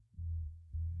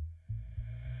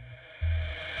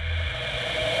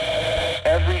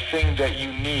everything that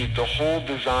you need, the whole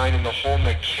design and the whole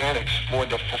mechanics for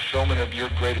the fulfillment of your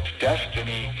greatest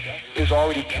destiny is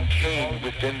already contained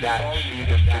within that seed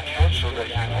of potential that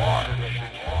you are.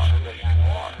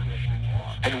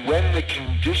 And when the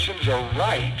conditions are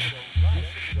right,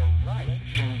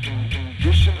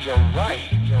 conditions are right,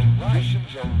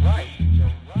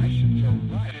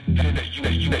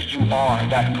 that you are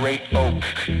that great oak,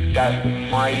 that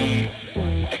mighty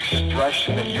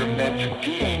expression that you're meant to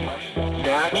be,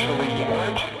 naturally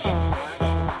emerges.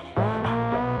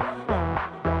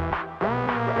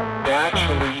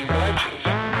 Naturally emerges.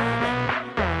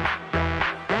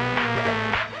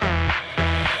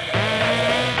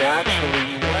 Naturally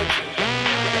emerges.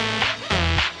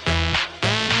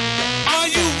 Are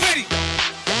you ready?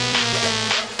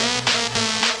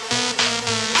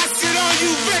 I said, are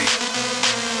you ready?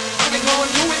 How they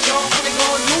gonna do it, y'all? How they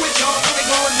gonna do it, y'all? How they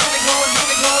gonna do it,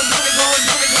 y'all?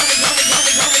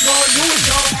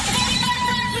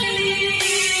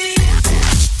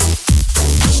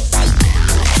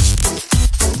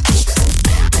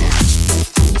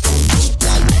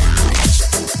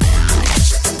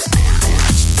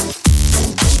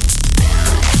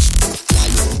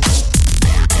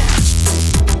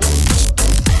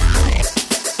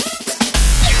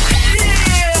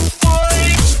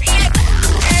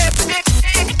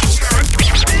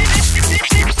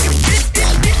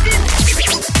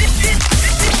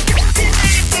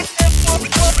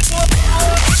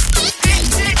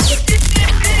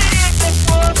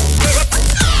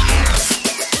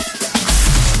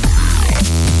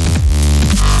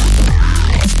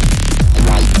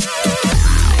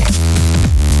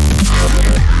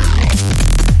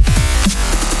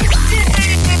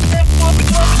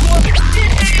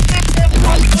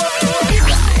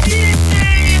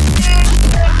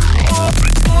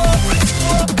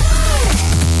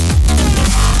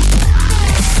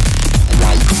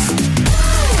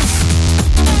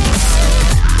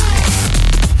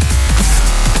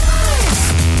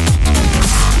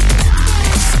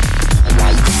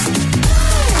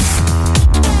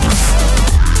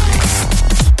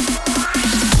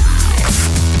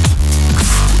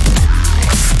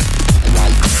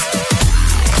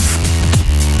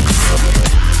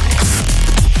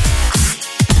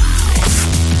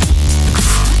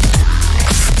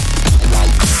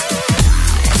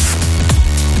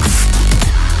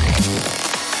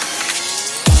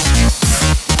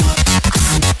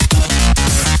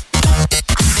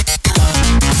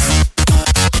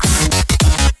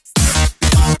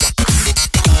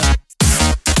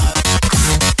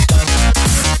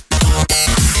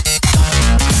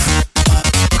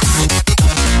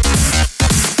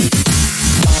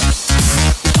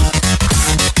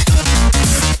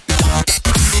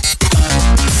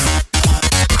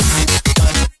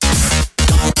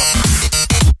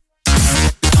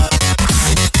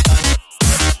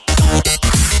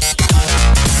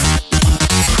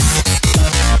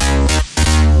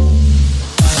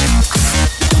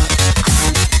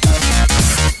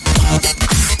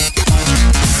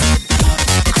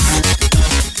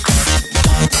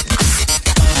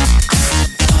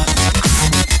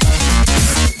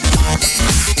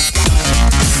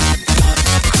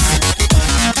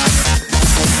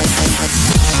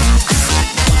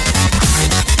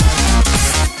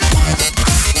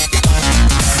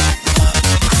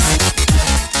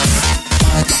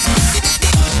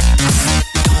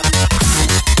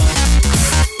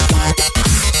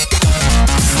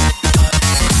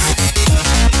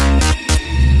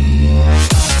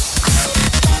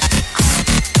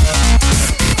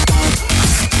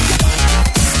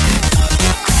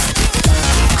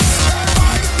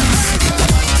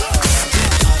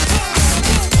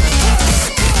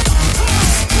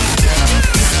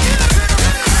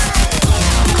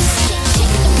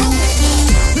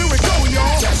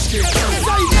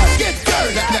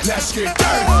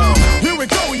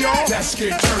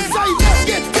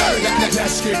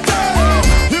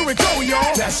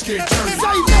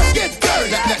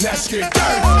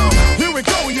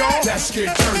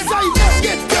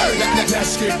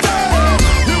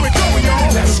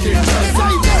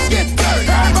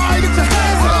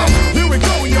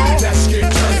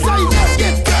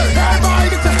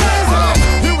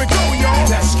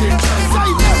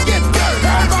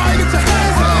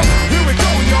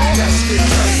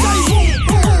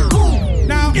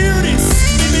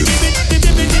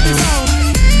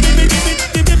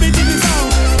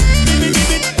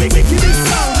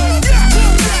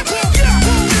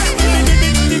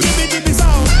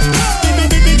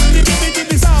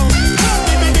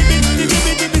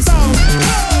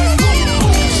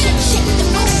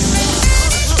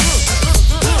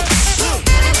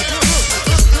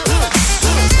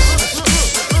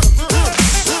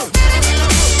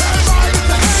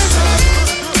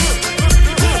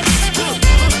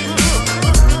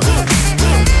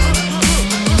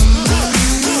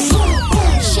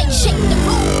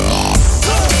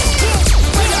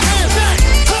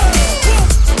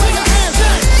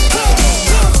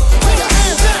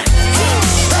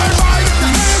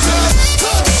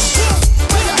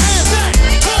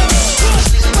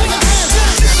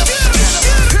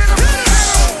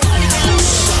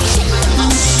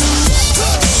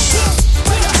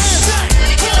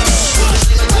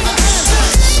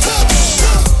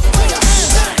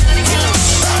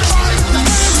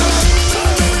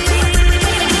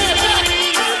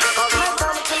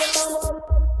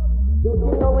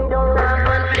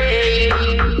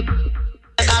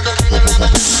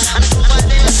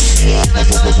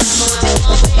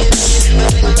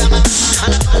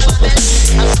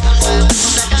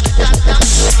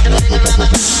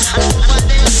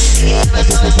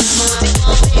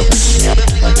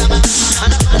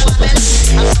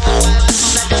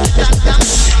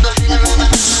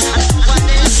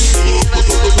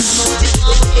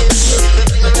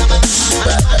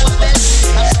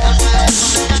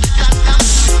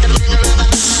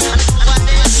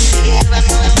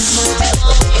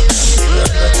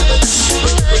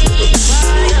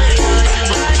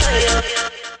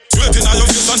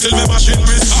 until me machine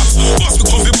restart. Boss me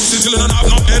come fi pussy till you don't have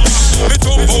no head. Me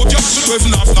jump out your to 12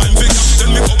 and a half time figure. Then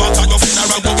me go back to your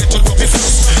funeral go get your trophy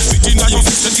first. Spit in your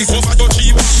fist and kick over your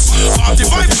cheeks.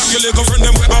 45 back your leg friend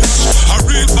them we a watch. A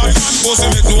real bad man boss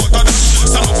make no other than.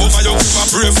 Stand up over your cover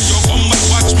pray for you come and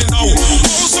watch me now.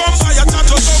 Oh some boy a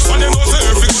chat us up and they know say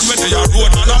every good when they a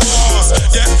road man a boss.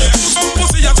 Yeah, some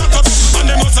pussy a chat us up and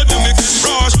they know say them make it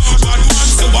rush. Bad man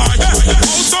say why?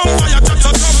 Oh some boy a chat us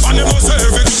up and they know say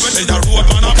every good when they a road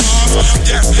man a boss.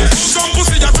 Yeah, some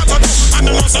pussy a chat us up and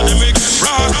they know say them make it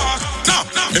rush. Nah,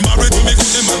 me married to me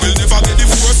good, them I will never get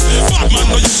divorced. Bad man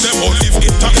no use them all live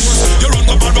intercourse. You run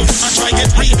the barrel and try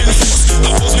get reinforced.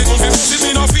 That was me come fi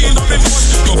me no feel no remorse.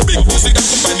 Your big pussy got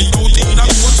come by me out in a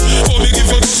court. Oh me give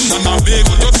you dozen and I beg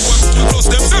on your throat. Plus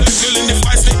them say me killing the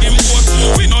fight they import.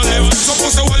 We no level so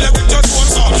pussy will let your throat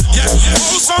so. Yeah,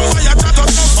 oh some boy a chat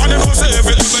us up and they know say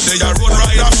every day when they a road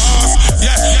ride a fast.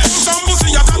 Yeah, oh some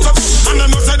pussy a chat us up and they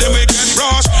know say they may get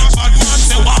rush. Bad man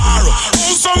say war.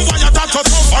 Oh some boy a chat us up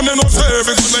and they know say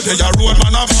every day when they a road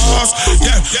man a fast.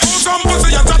 Yeah, oh some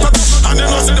pussy a chat us up and they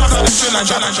know say they a train and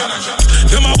challenge.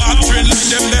 Them a walk train like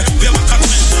them there. Them a cat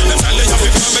men. Them tell you have to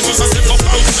come and just a step up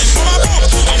and climb. Come on up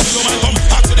and pull your man come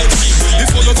back to the time.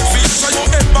 Before you get feel so your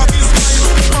head back is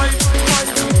fine.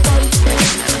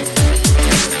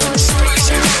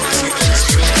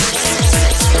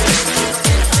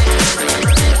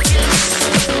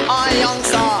 I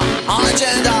youngster,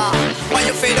 agenda. When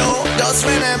you feel just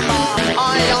remember.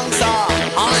 I youngster,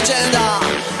 agenda.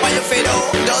 When you feel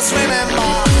just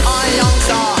remember. I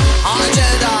youngster,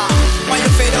 agenda. When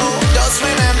you feel just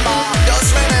remember.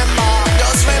 Just remember.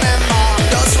 Just remember.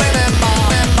 Just remember.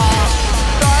 Remember.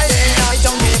 Friday night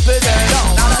young people turn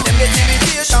down. All of them get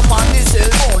invitation on the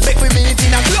cell phone. Make we meet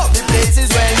in a club. The place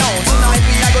is well known. Tonight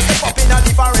we are go step up in a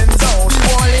different zone. The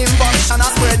whole information I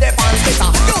spread the pan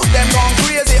sticker. Use them gone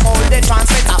crazy, all the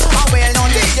transmitter. A well-known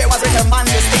DJ was written on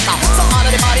the sticker. So all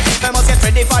of the party people must get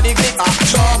ready for the glitter.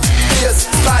 Drum, bass,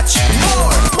 scratch,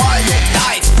 more. While you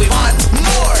light, we want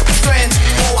more. Strength,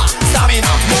 power,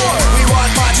 stamina, more. We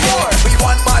want much more. We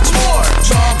want much more.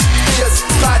 Drum, bass,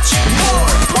 scratch,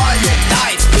 more. While you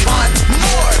light, we want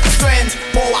more. Strength,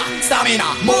 power, stamina,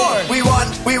 more. We want.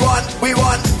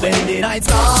 When the night's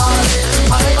gone,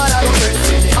 I'm gonna go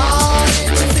first in the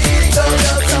morning. See the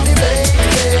girls from the baby.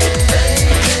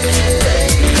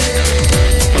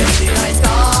 When the night's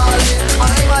gone,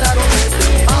 I'm gonna go first in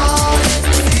the morning.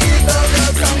 See the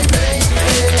girls from the baby.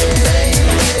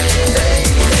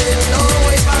 No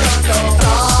way for us to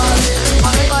call.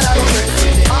 I'm gonna go first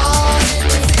in the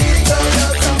morning. See the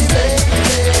girls from the baby.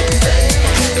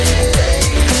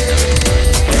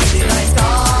 When the night's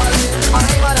gone, I'm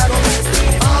gonna go first in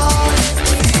the morning.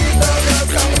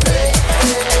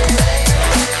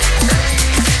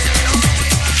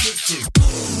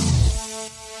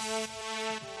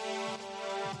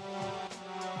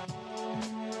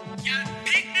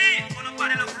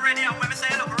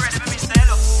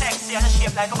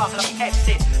 Like a bottle of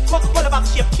Pepsi. Coca-Cola back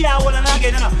shape, can't hold on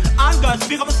again, you know. And girls,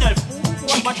 big up yourself.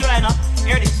 What you right now?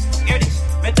 Hear this.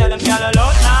 Me tell them, girl, I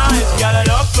look nice, girl, I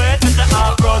look sweet. Me say,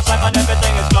 approach like and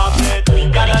everything is complete.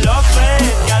 Girl, I look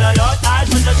sweet, girl, I look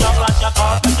nice. Me say, jump and shake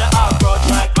up. Me say, approach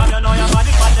like, man, you know your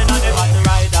body fatting and the body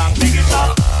right down. Big it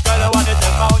up, girl, I want to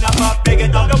take pound and pop. Big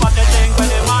it up, you want to think when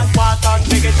the man want on.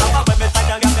 Big it up, when me say,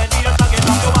 girl, me need you, suck it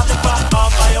up. You want the fat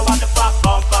bumper, you want the fat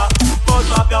bumper.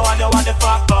 Push up, you want the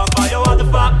fat bumper. You want the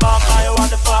fat bumper, you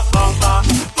want the fat bumper.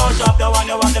 Push up, you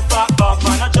want the fat bumper.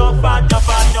 Not your fat,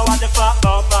 you want the fat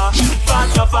bumper.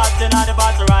 Fat in the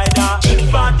battle rider.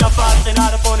 Fat in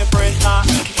the pony printer.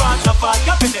 Fat,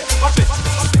 cap in there. Watch it.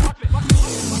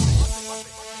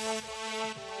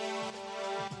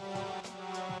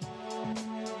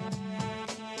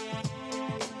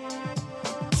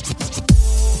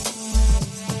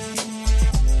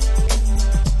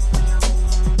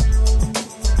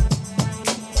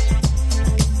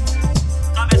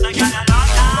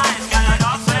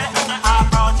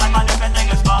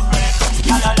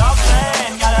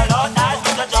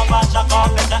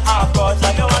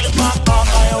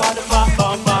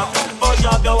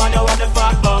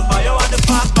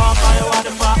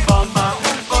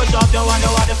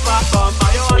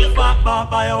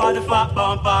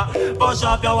 Push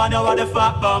up, you want the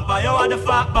fat bumper. You want the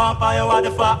fat bumper. You want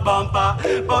the fat bumper.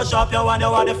 Push up, you want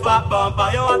the fat bumper.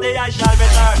 You want the I shall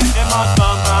return. You must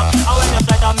come back. And when you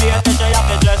set a mate, you have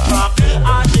to dress back.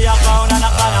 And she a clown and a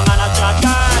column and a chat.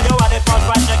 Girl, you want the first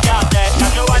one, she can't take.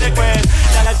 And you want the queen.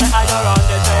 Tell her say I don't run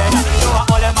the thing. You want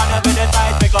all the man with the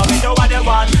tight because you want the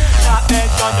one that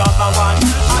makes you number one.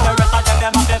 And the rest of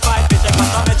them have to fight. Bitch, you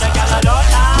can't say, girl, I look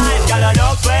nice. Girl, I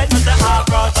look sweet. Me say,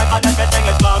 approach like and everything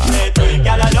is complete.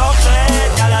 Girl, I look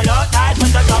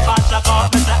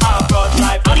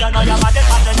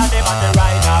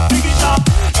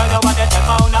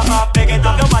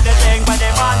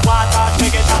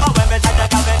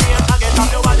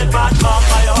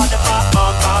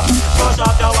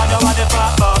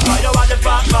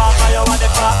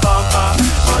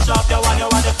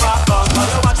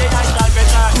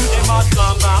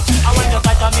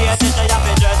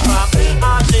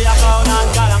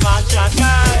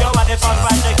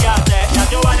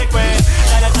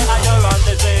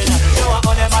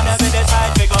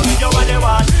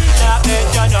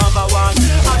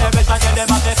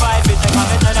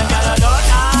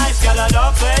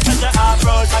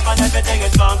everything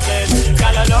is complete.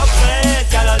 Girl, you look sweet,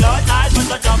 girl, you look nice, but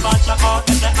you jump and check out,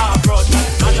 it's the approach.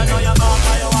 And you know you're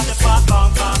bumper, you want the fat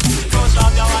bumper. Push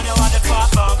up your one, you want the fat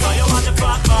bumper. You want the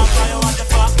fat bumper, you want the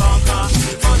fat bumper.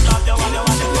 Push up your one, you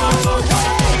want the fat bumper.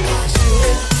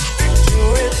 Do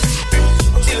it,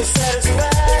 till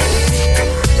satisfied.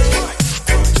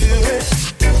 Do it,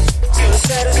 till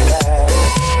satisfied.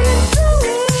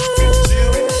 Do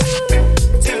it,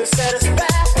 till satisfied.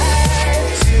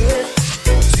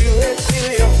 Do it till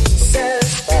you're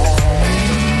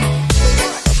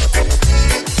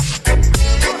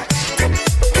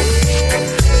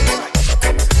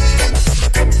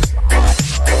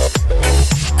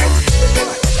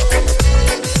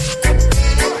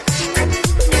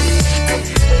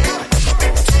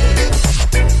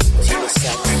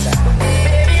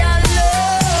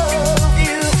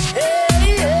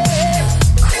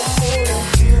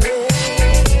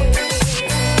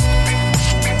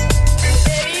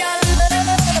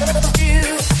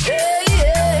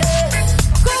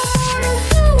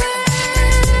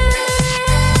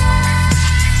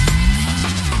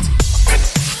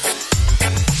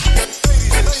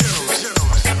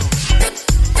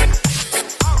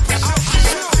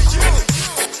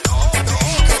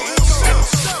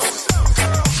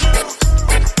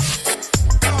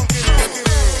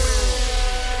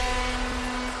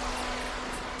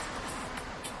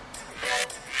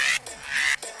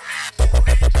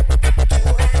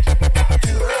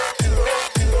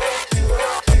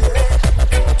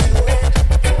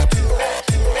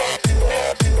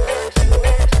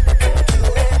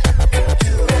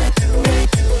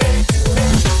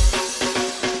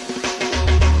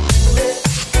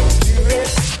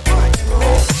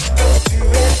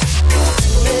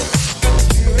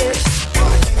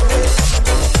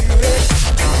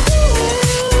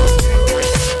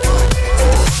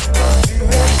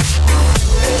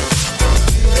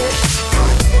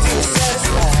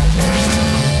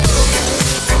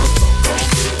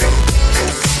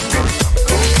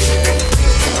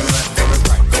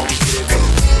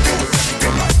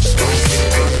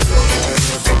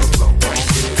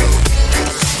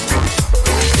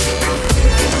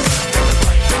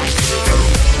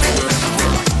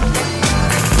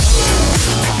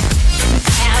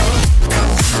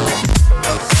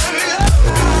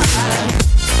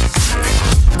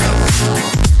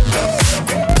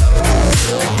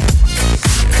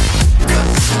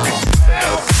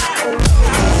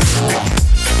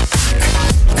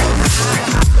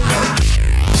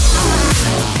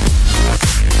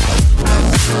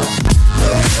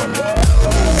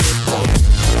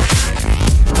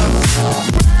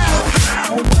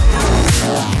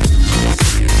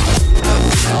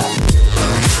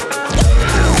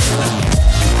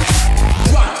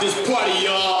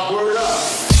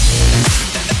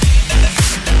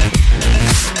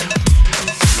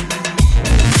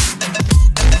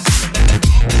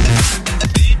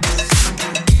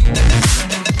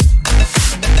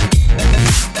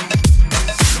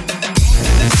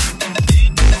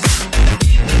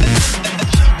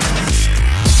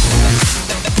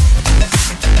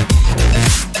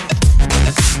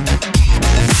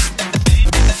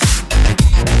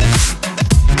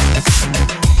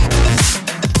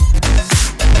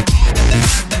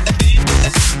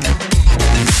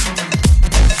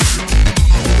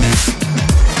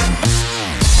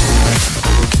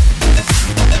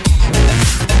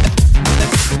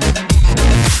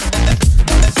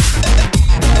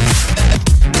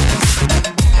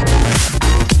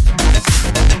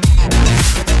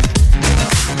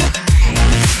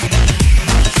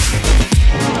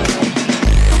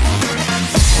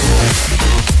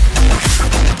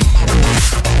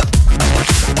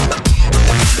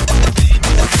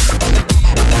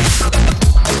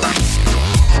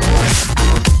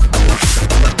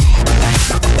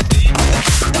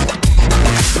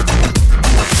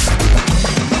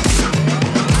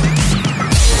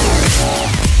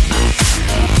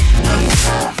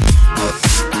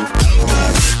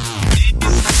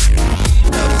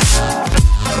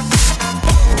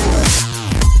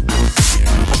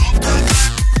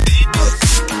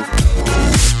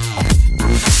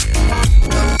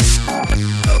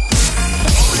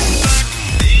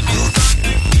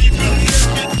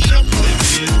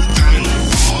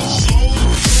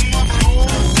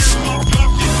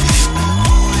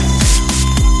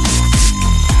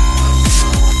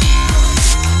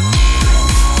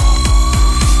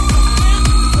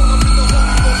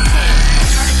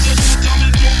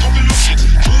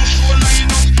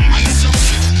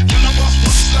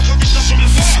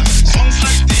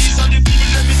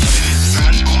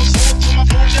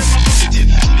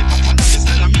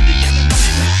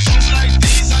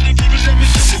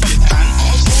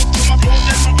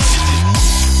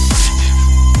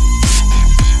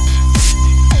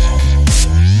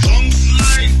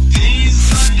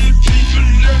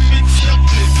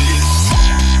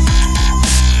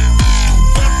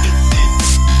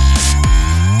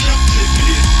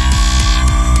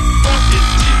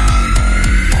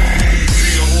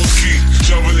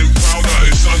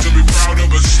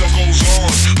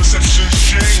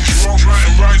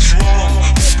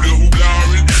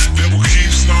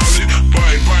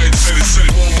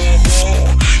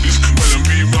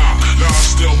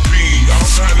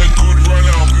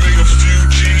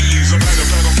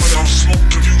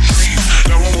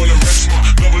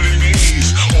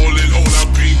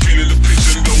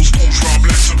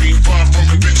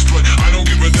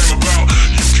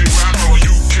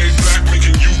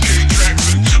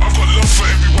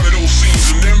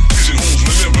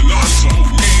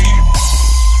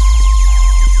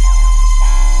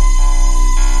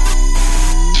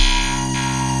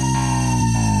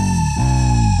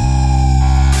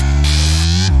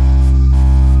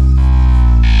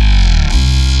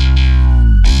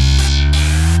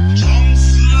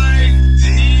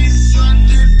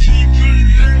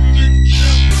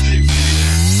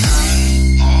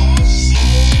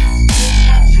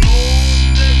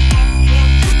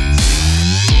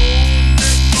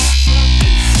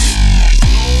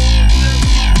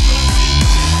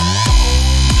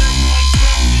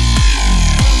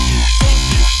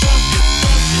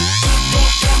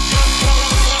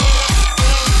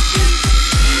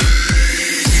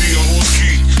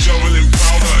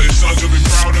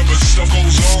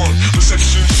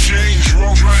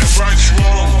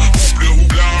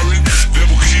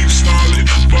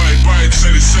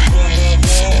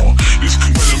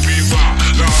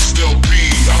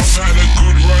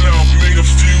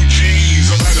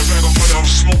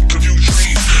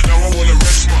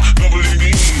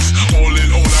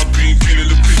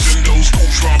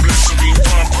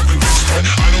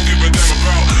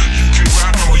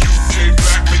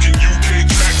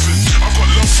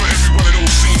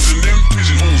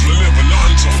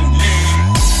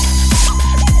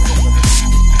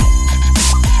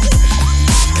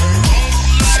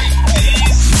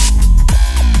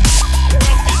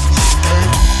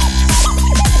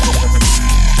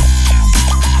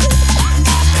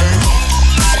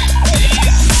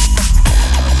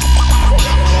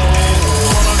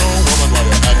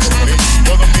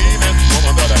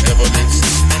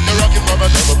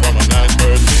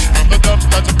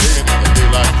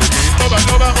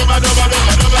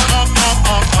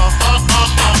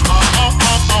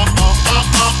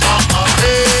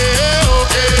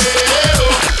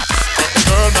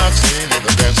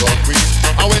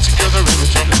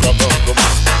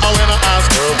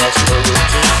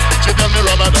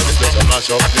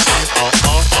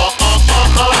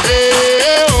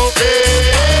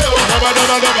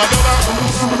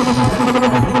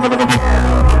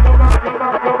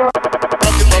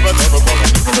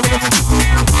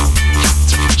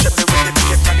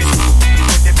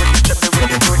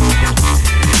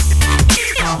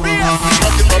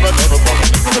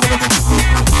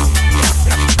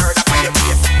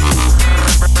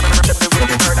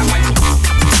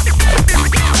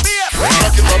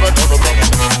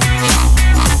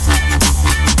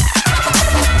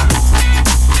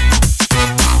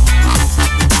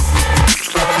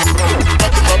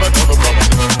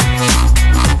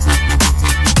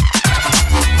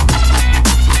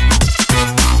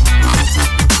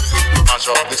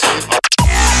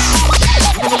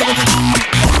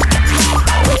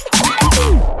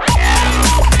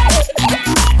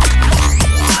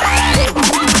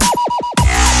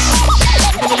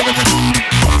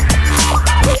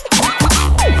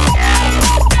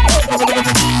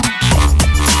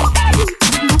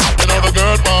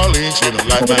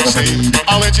like Maxine.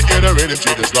 And when she hear the rhythm,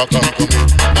 she just rock up to me.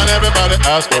 And everybody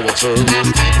asks her what's her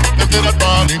routine. If they not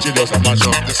falling, she just a mash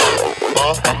up the scene.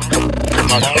 Mash up the scene.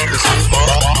 Mash up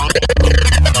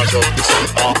the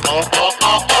scene.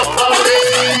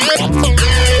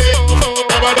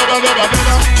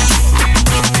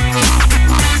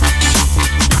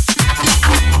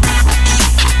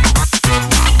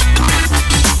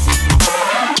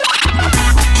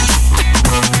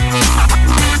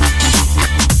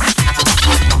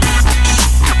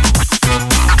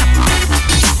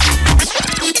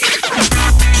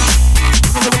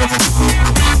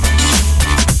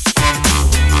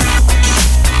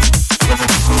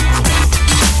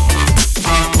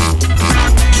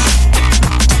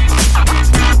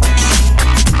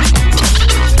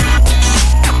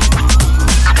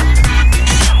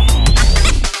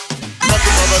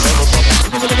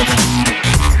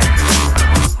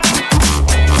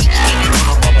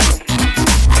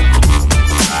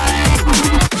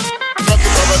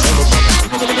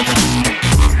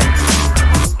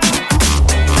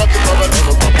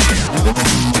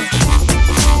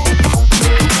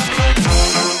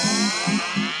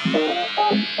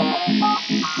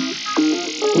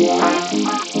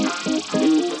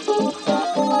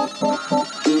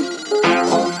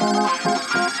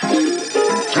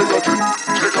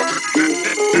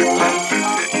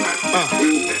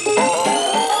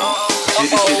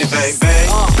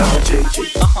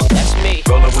 That's me.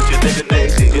 Rollin' with your nigga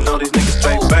Nate. You know these niggas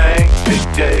straight bang. Big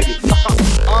J.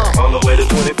 All the way to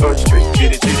 21st Street.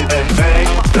 Chitty chitty bang bang.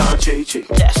 Don Chi Chi.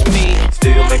 That's me.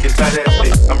 Still making tight ass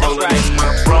beat. I'm rollin' in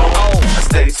my throne. I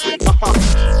stay sweet.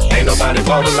 Ain't nobody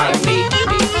ballin' like me.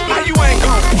 How you ain't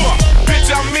gon' fuck? Bitch,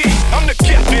 I'm me. I'm the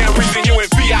goddamn reason you in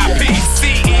VIP.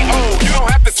 CEO. You don't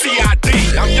have to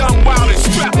CID. I'm young, wild, and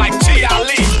strapped like G.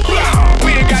 Ali.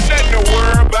 We ain't got nothing to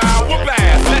worry about. We're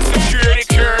bad. Let security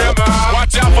carry them out.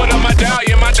 Watch out for the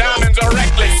medallion. My diamonds are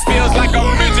reckless. Feels like a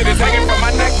midget is hanging from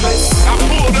my necklace. I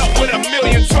pulled up with a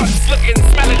million trucks. Looking,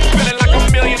 smelling, feeling like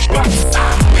 $1 million bucks.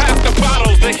 Pass the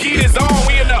bottles. The heat is on.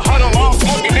 We in the huddle all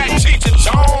smoking that Cheech and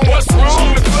Chong. What's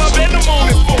wrong? The club and the moon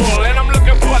is full. And I'm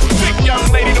looking for a thick young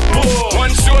lady to pull.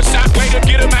 One short shot way to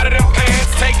get him out of them pants.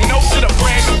 Take notes to the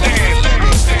brand new dance.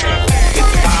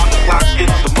 It's 5 o'clock in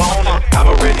the morning. I'm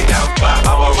already out by.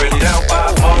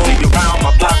 See you around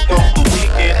my block on the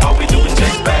weekend. All we do is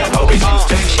chase back. Always use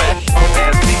chase back.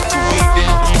 Ask me to week in.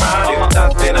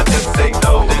 Then I just say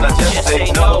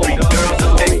no. Bring the girls to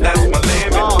take. That's my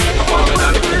limit. I'm falling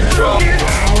out of control.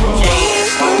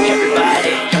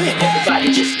 Everybody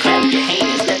just clap your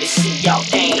hands. Let me see y'all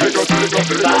dance.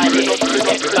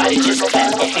 Everybody just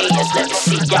clap your hands. Let me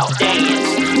see y'all dance.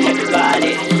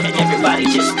 Everybody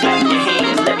just clap your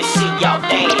hands. Let me see y'all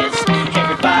dance.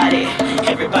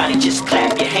 Everybody just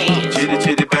clap your hands. Chitty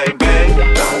chitty bang bang.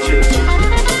 Don Chi Chi.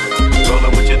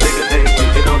 Rollin' with your nigga Nate.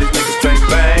 You know these niggas straight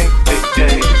bang. Big J.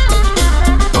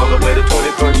 All the way to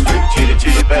 21st Street. Chitty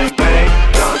chitty bang bang.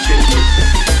 Don Chi Chi.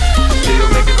 Still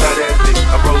making tight ass beat.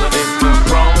 I'm rollin' in my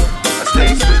throne. I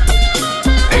stay sweet.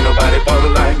 Ain't nobody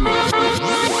ballin' like me.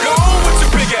 Go on with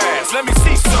your big ass. Let me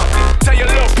see something. Tell your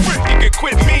little freak you can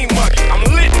quit me mugging. I'm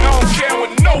lit. I don't care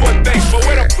what no one thinks. But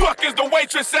where the fuck is the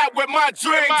waitress at with my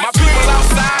drink? My people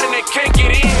outside and they can't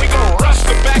get in. We gon' rush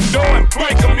the back door and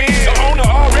break them in. The owner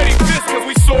already pissed cause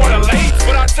we sorta late.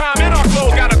 But our time and our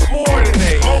clothes gotta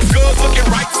coordinate. Most girls looking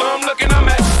right, some looking a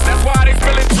mess. That's why they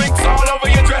spilling drinks all over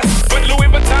your dress. But Louis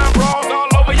Vuitton bras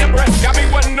all over your breast. Got me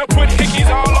wanting to put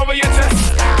hickeys all over your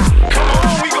chest. Come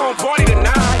on, we gon' party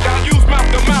tonight. Y'all use mouth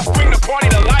to mouth, bring the party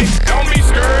to life. Don't be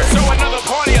scared, show another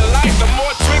party of life. The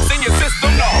more drinks in your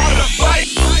system, the harder the fight.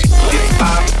 It's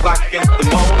 5 o'clock in the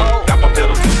morning. Got my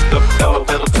pedal to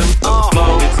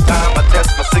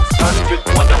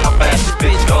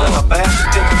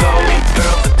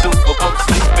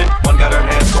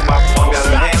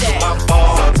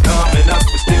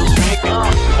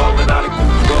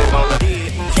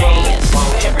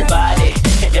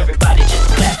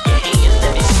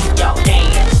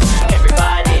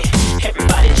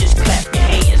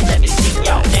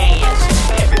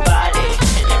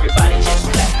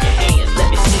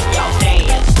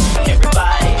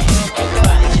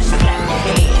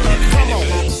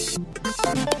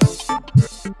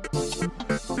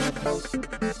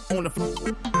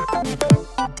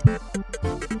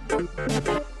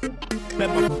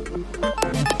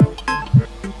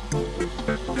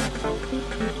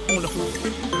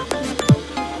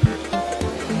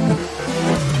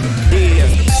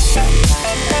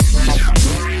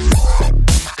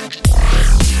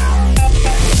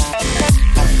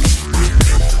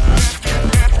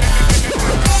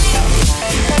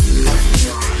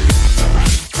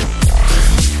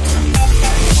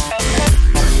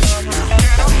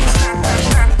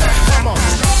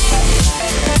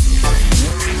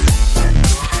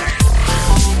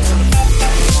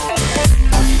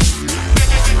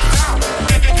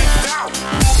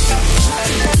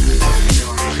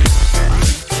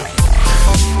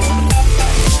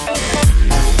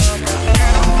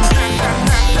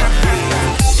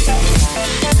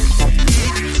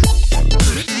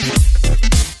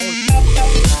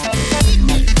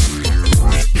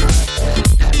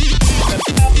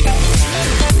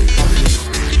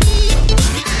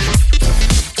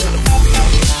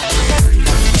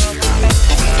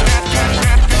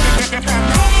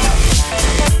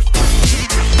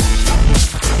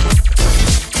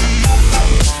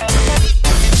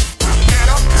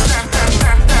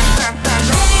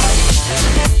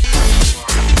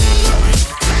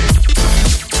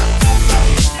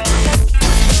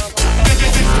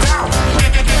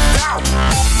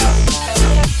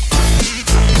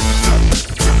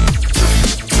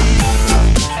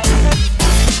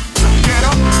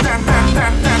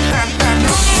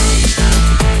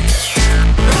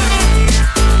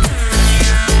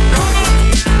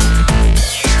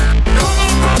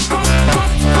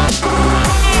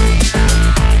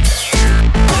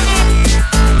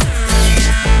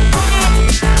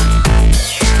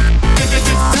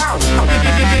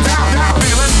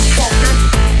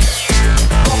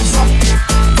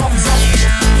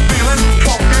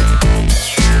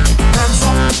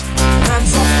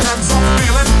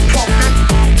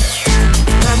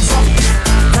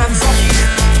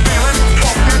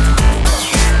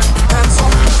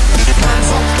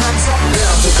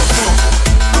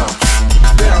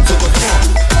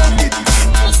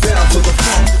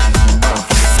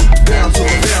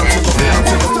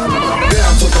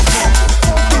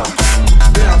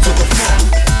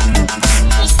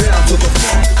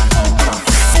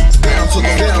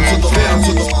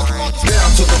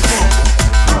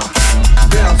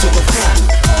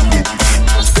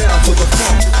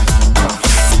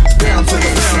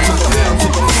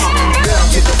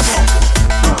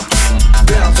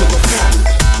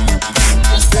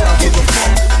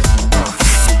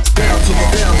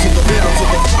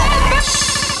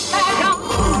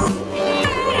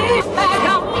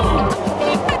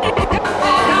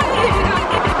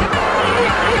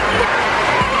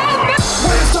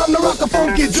rock a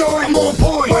funky joint, I'm on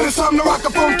point. When it's time to rock a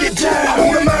funky jam,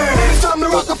 I'm the man. When it's time to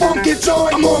rock a funky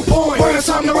joint, I'm on point. When it's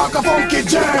time to rock a funky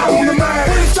jam, I'm the man.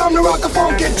 When it's time to rock a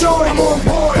funky joint, I'm on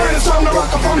point. When it's time to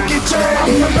rock a funky jam,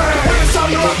 I'm the man. When it's time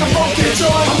to rock a funky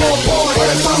joint, I'm on point. When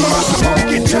it's time to rock a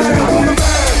funky jam, I'm the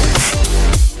man.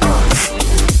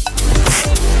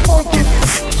 Funky.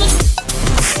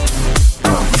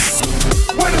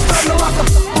 When it's time to rock a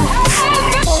funky.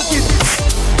 Funky.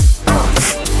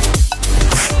 When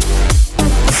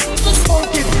it's time to rock a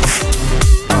funky. Funky.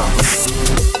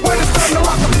 When it's time to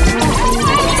rock a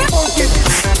funky.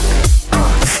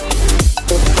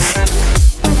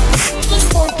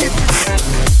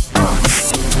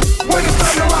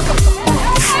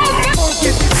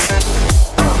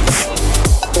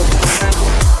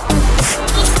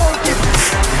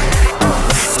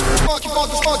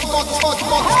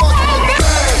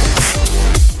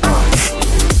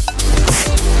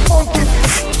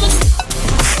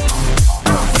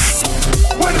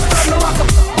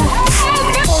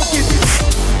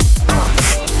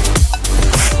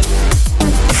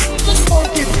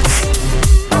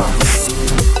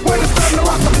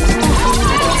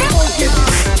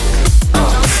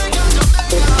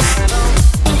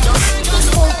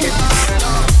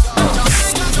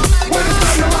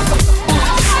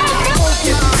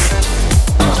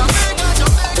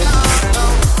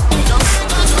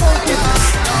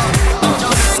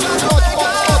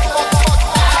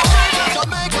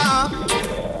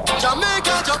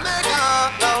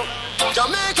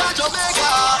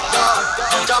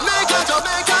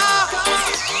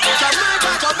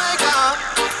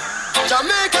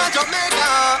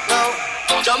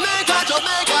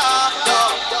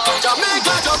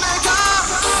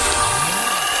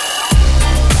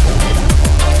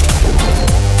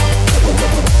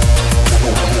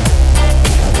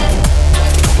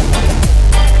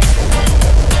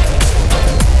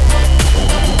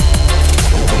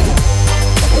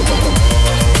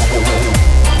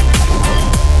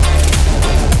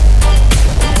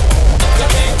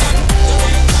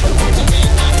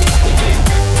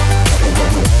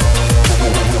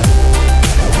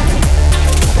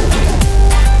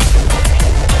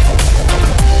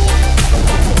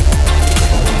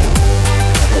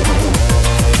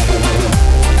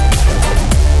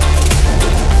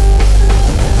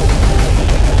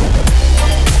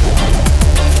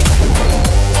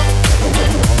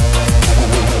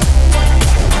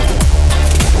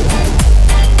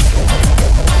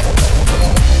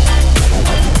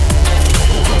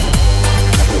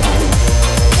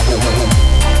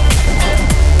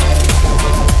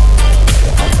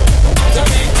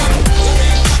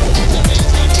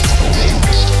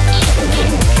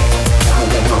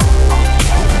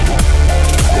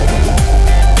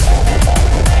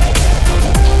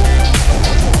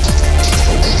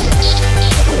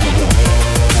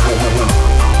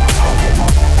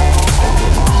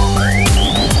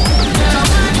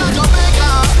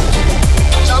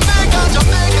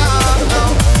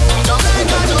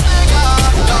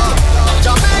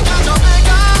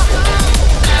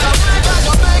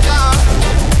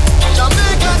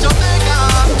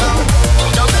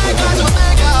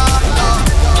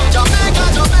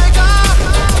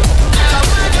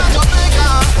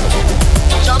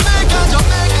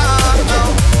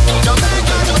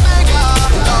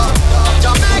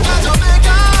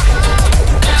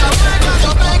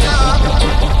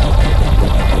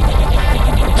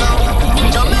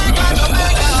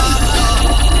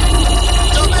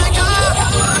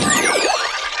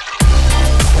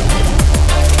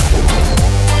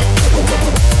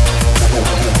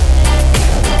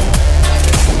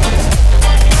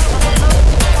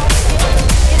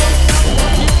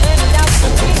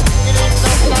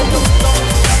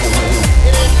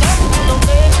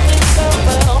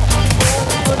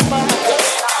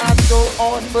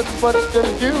 but what's the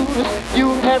use?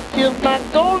 You have killed my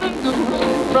golden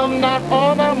goose. From now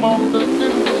on I'm on the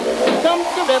loose. Come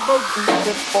to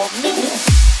revolution for me.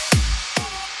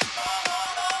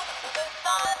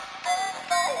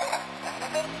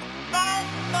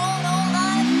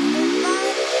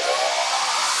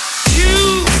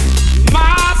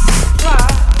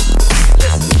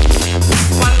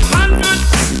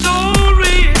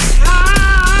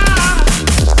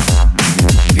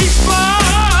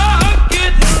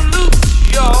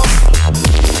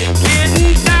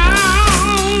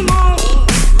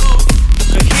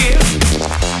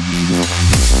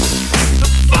 The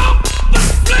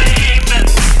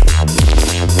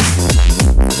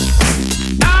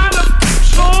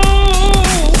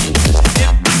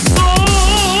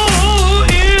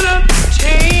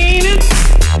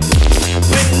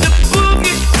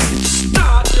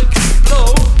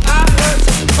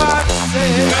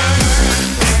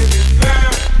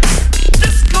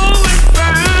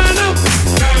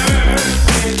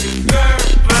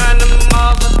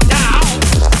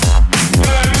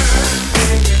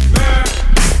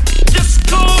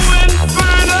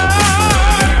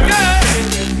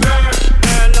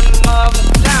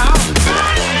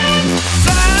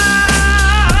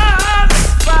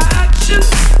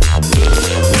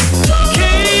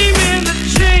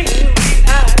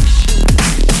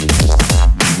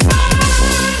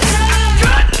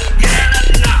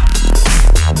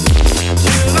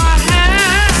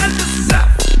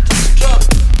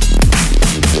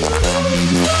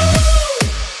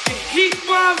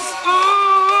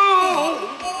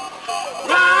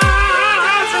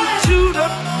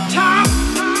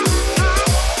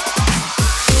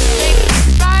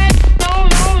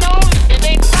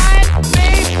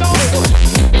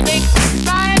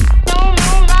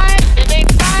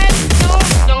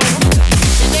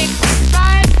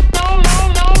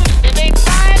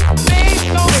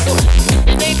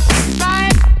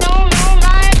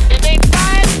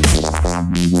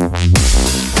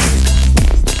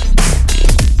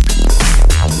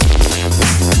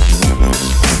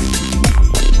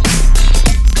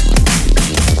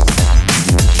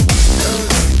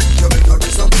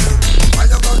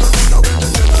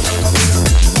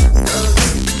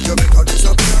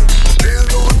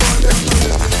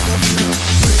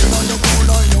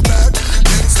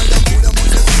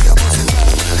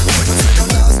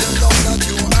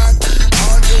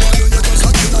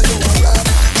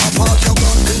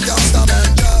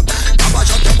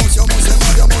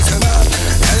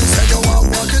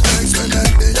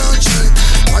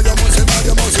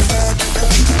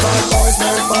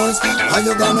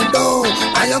you gonna do?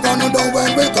 How you gonna do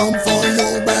when we come for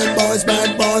you, bad boys,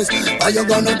 bad boys? How you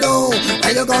gonna do?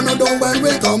 How you gonna do when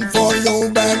we come for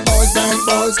you, bad boys, bad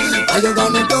boys? How you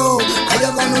gonna do? How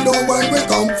you gonna do when we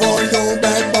come for you,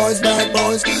 bad boys, bad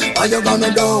boys? How you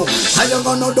gonna do? How you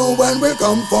gonna do when we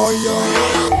come for you?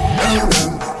 Tell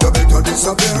them you better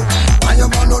disappear. How you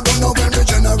gonna do now when the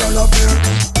general appear?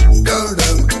 Tell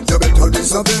them you better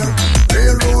disappear.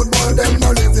 Real rude boy, them no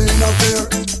live in a fear.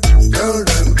 Tell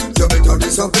them you better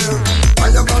disappear. How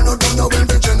you gonna do now when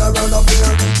the general appear?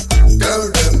 Tell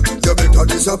them you better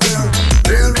disappear.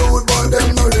 Real rude boy,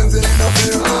 them no live in a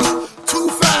fear. Too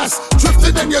fast,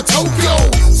 drifted in your Tokyo.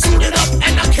 Suited up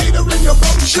and I cater in your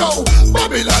boat show.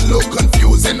 Babylon look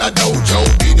confused in a dojo.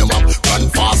 Beat them up, run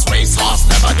fast, race horse,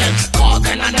 never get caught.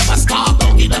 And I never stop,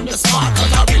 don't give them the smart.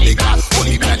 Cause I really got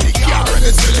only belly car and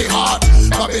it's really hard.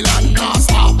 Babylon not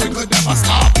stop, we could never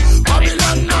stop.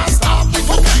 Babylon not stop, we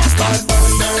could never stop.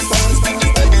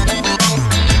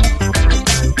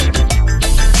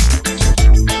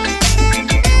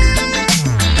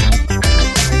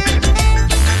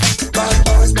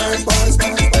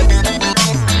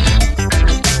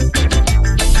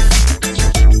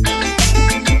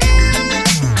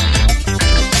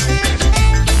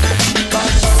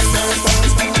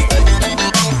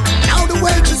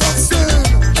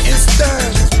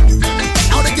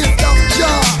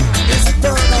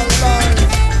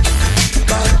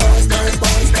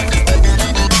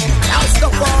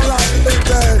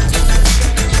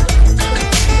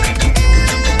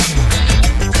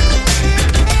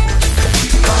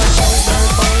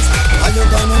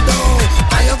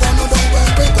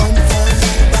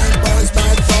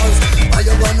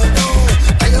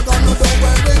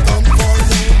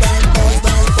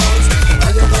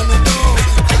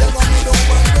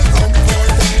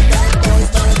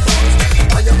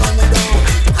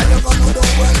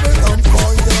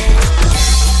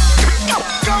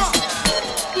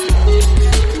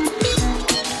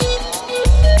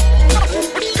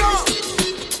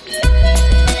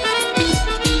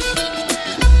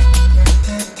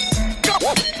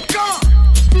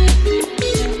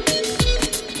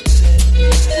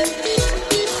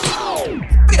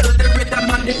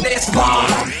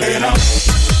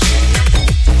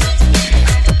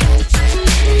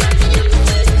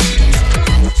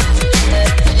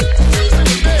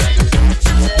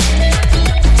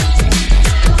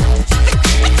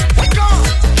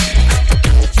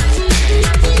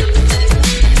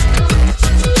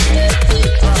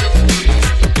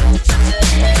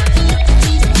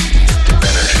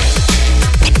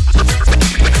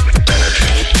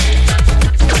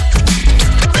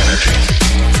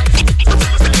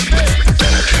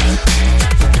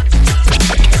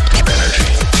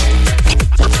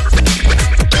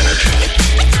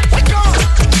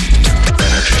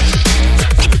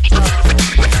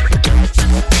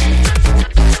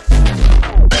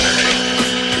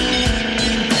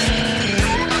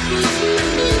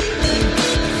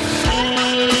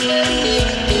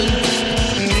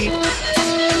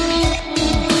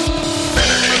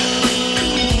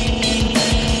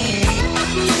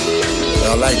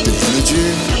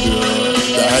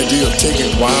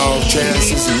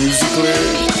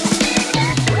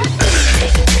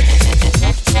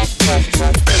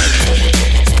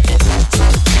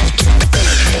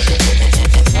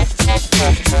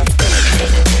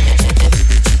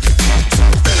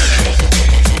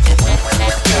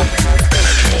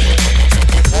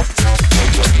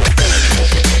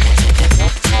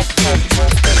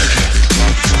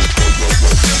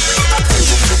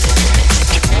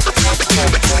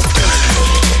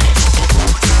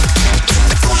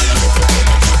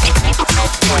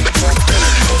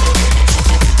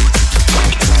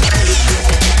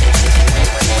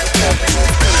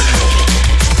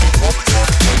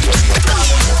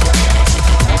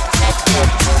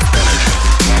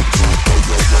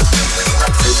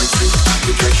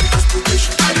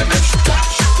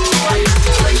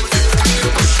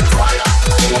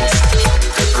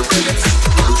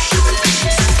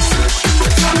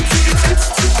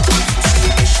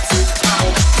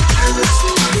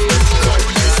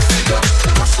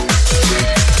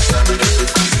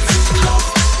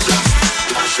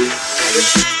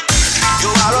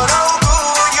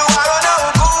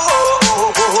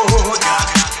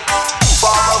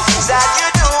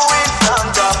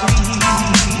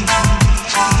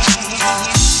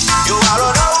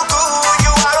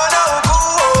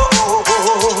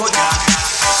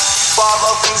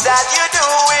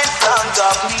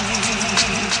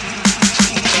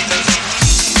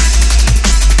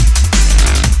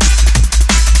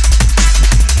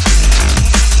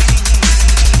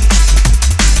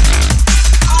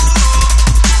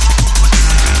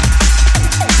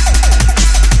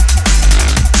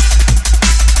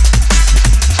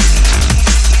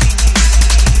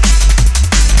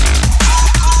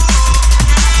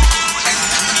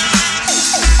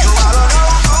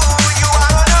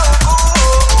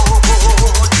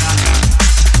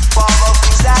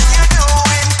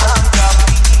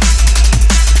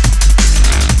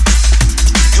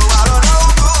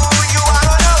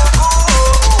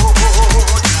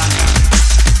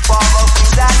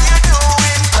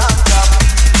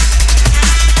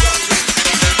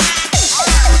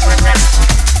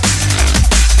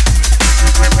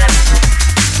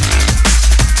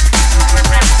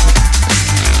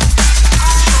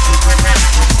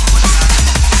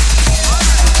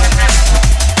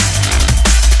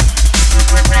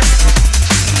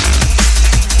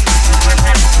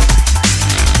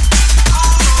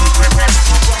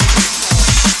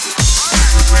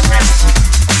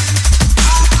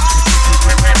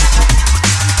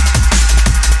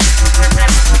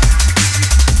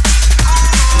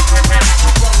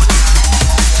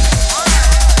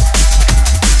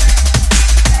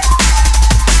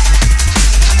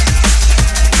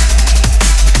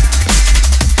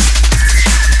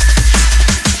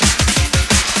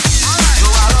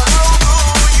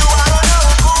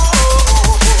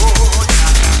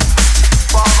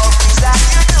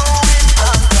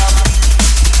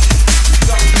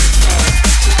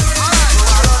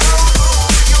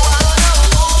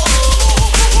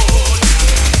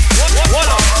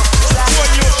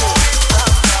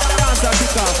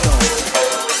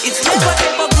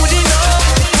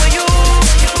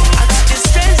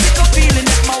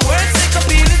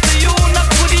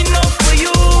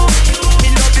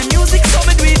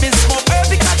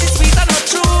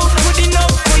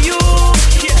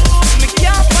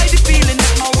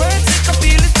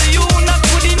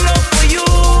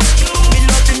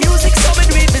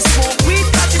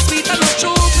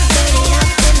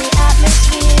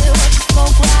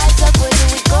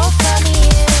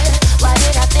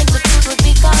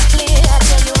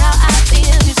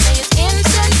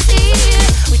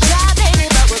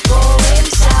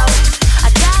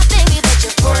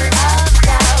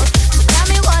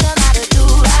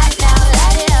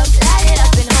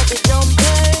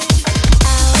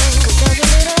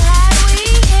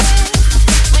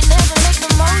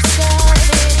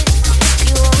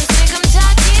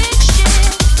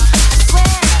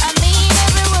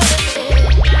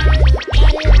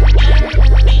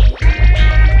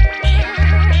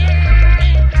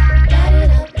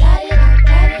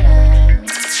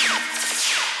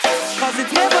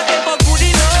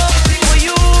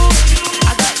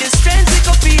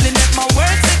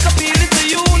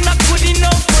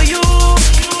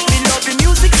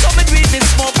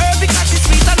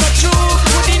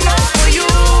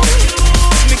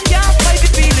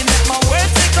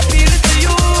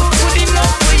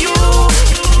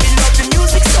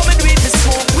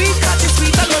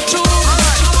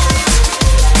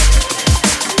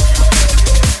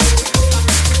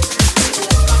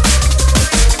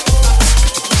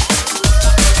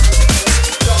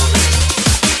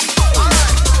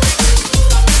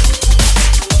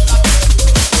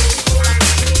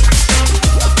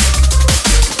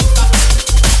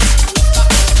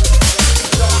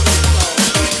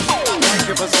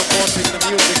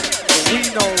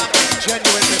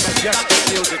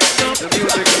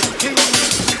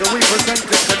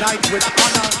 fight with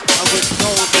honor and with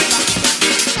boldness.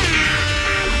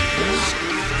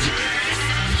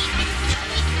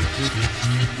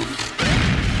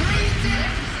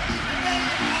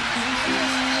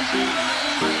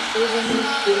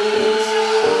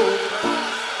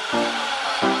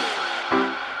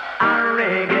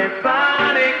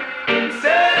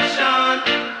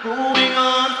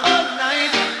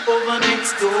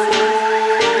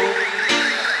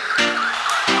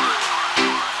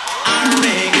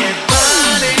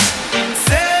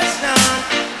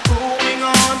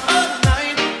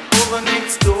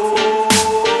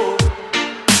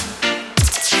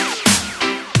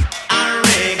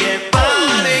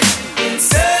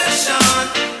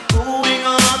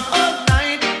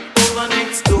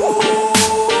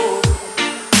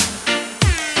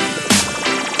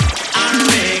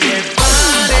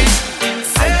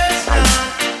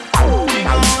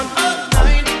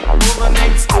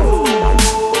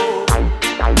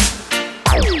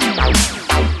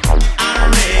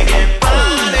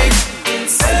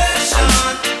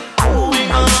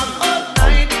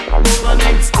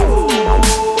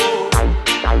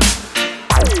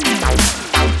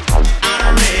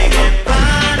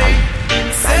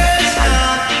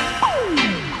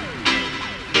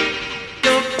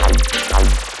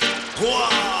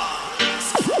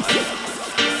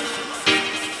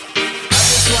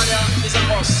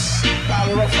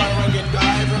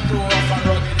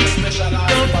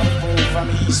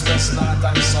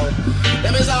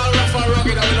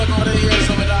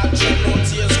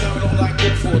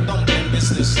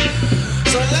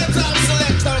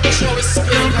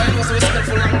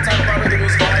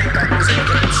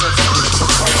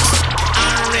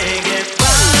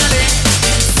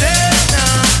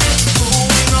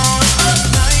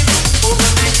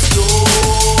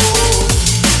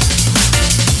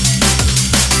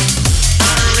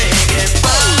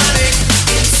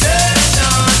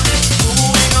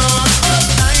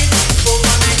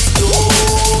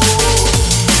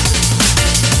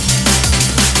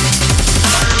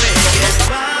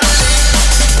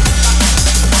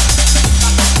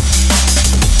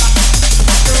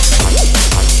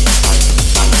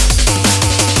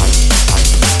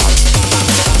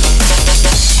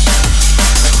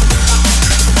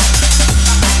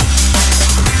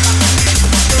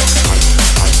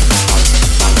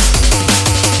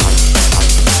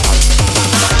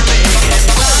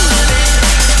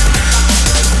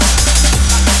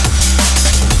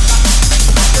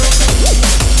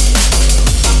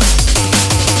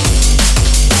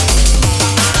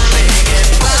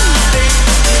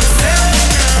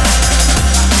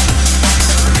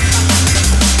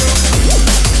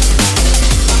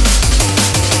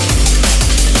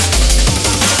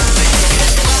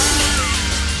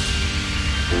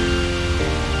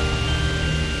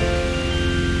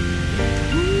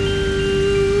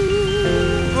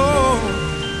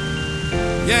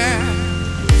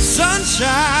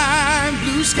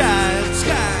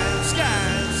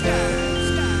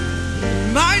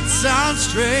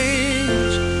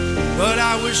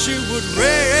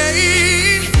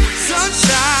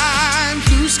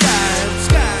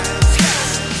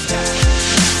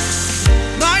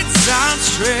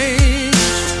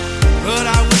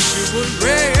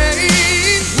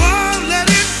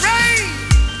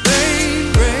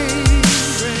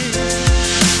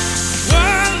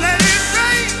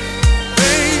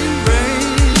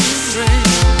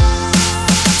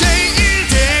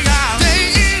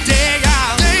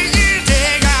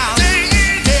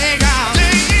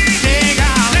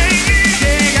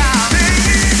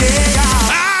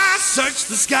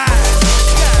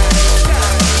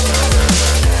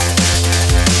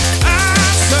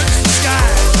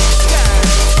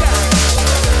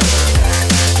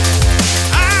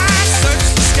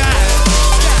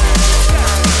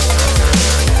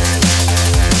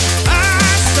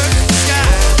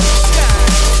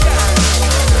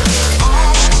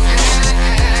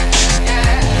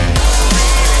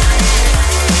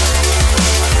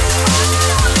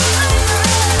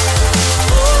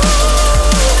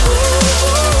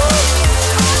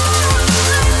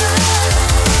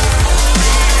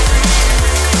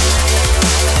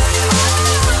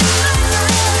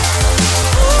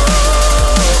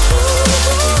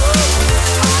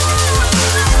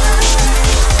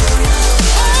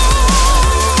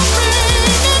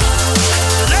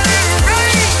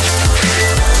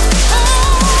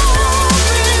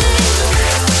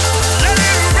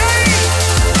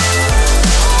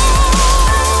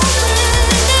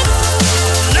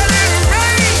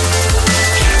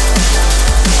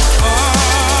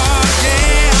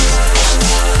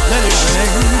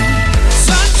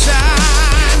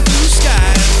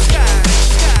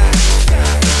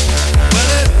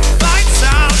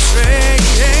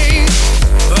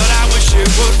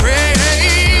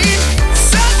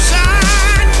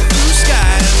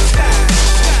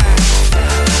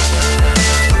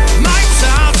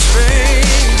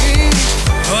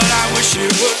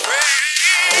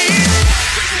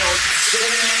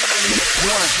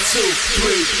 1, 2,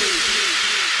 3.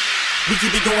 We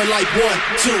keep it going like 1,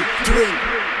 2, 3.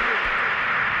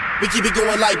 We keep it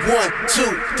going like 1,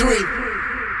 2, 3.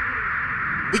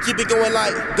 We keep it going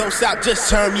like, don't stop, just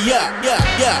turn me up. Yeah,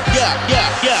 yeah, yeah,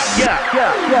 yeah, yeah, yeah,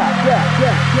 yeah, yeah, yeah,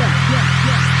 yeah,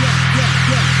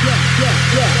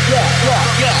 yeah,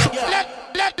 yeah, yeah.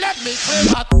 Let me clear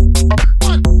my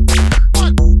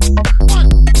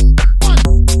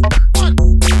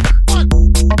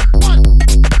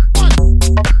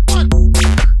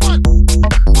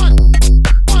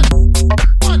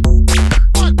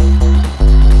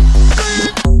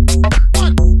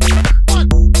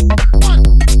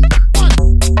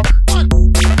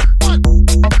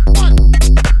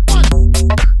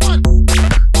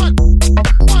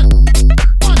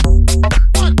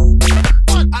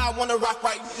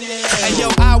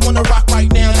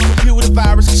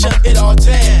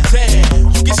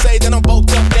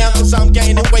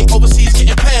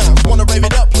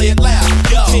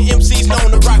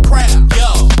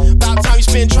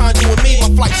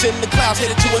in the clouds,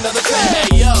 headed to another town.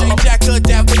 Hey yo, J-Jack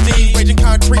Dapper-D, raging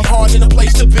concrete, hard in a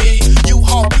place to be. You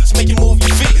haul beats, make you move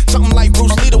your feet. Something like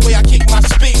Bruce Lee, the way I kick my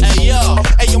speech. Hey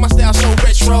yo, my style so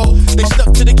retro. They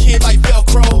stuck to the kid like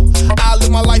Velcro. I live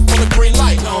my life on a green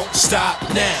light. Don't stop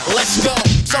now, let's go.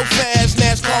 So fast,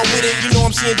 NASCAR with it. You know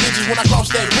I'm seeing digits when I cross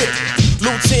that river.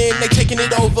 Lieutenant, they taking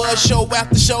it over, show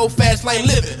after show, fast lane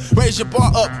living. Raise your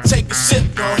bar up, take a sip.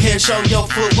 Go ahead, show your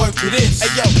footwork to this. Hey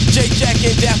yo, J-Jack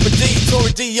and Dapper-D,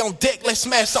 Tory D on deck, let's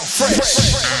smash something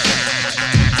fresh.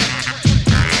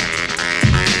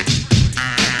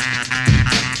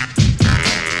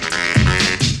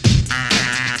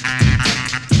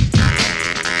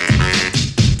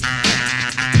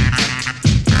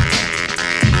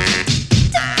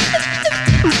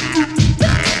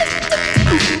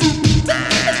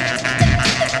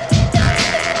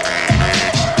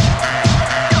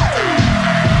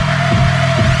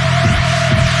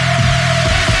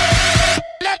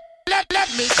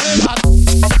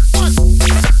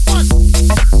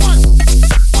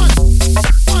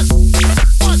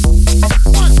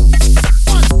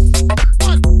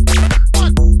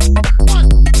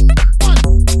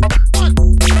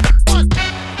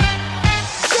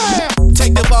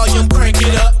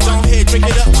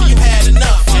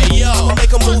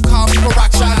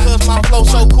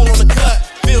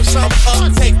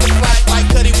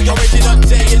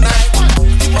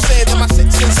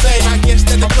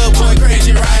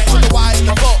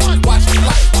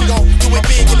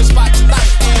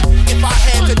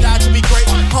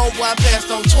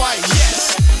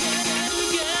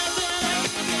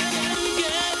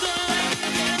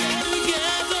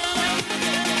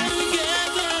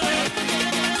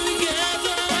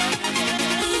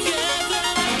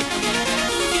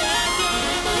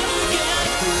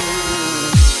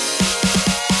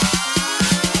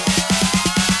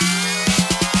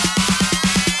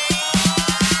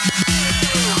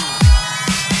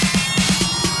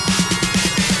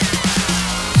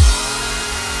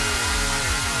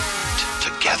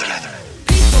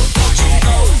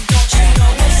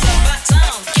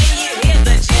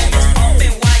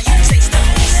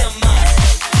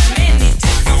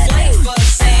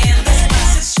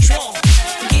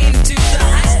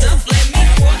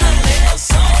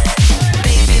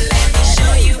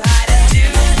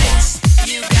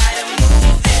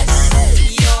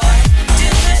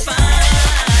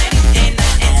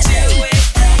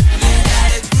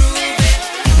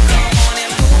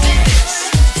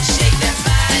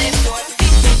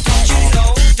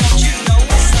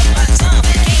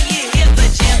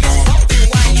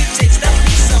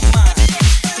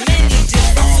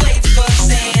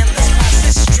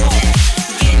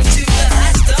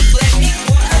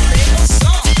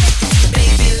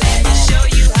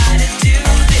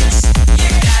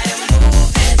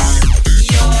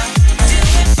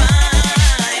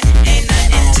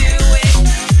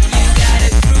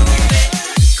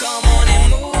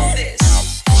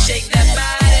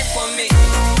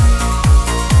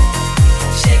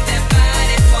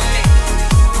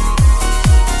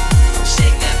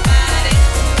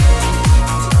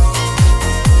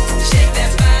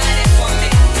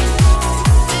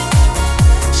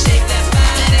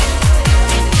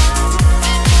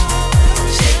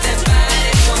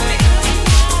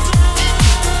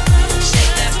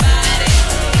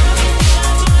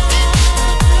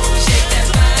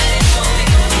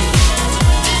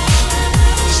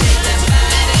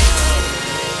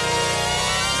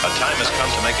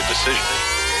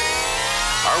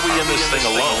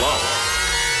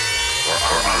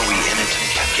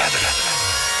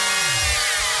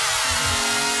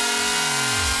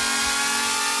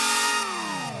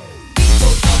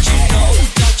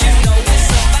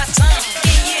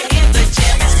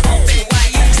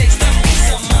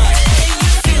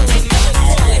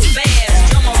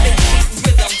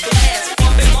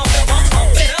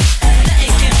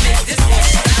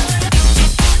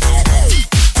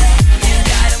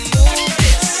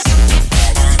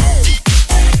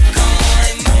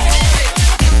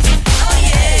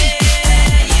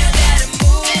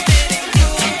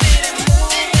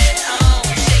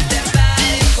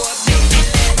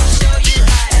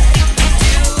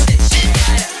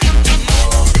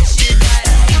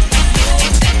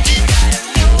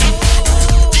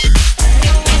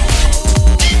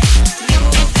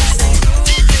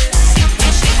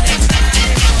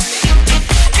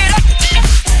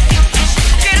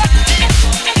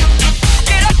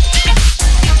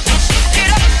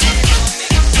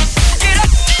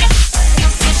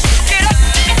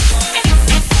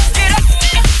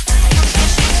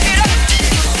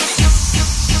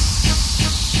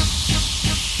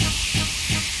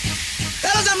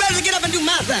 gonna do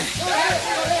my thing.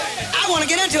 I wanna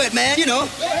get into it, man, you know.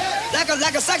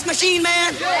 Like a sex machine,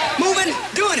 man. Moving,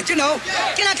 doing it, you know.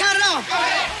 Can I count it off?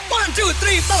 1, 2,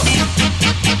 3, 4.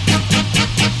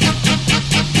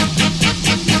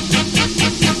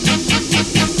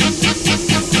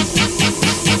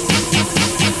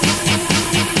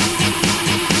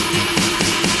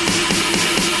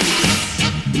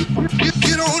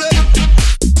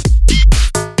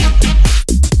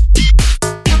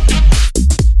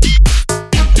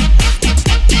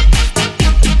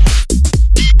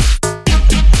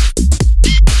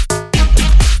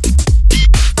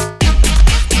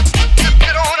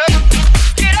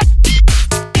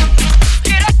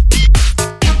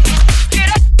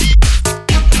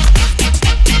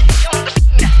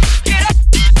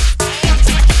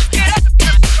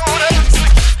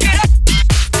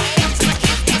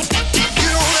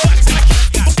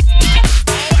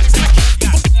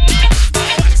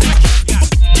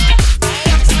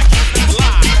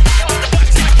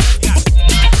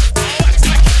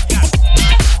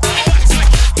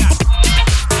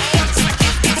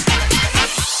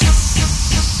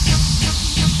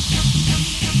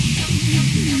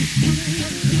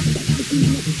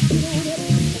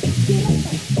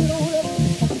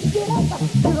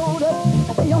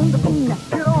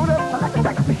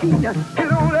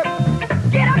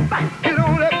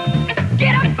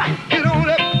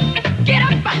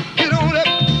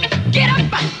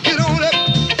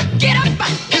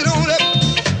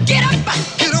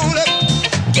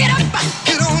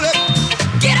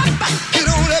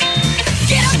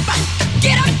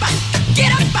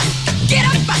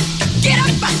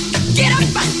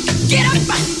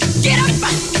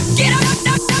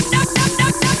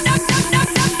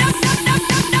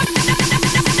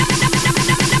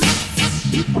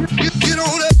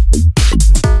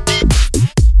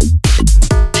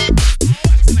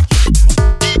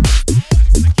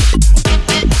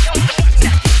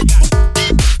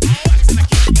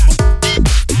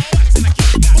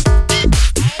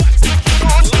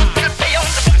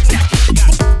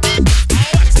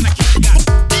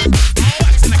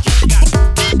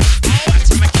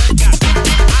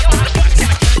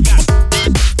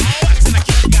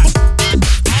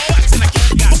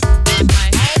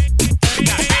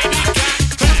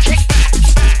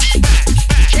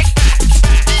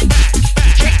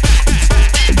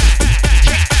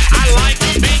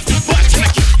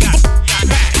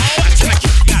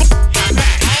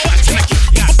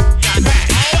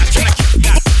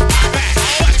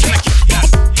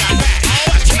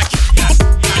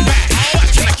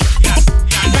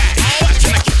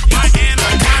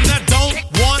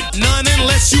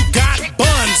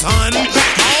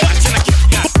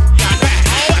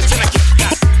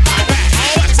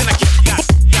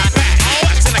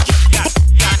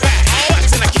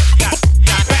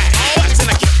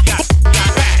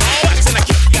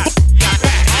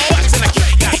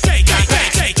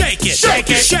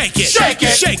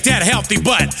 Shake that healthy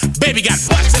butt. Baby got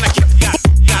butts in the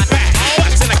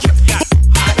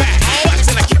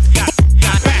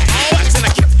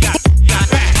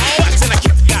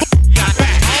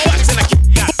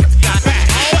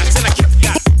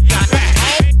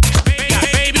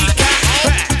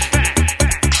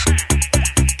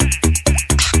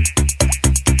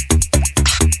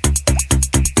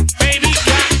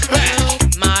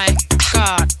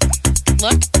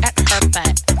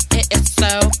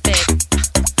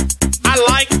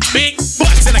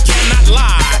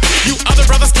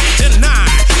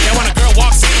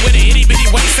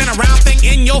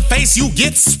you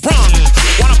get sprung.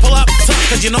 Wanna pull up tough,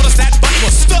 cause you notice that butt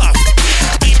was stuffed.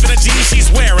 Deep in the jeans she's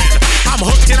wearing. I'm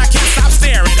hooked and I can't stop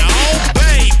staring. Oh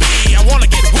baby, I wanna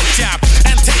get whipped up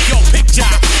and take your picture.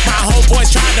 My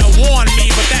homeboys tried to warn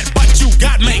me, but that butt you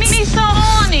got makes me so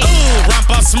horny. Ooh,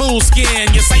 rumpa smooth skin.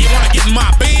 You say you wanna get in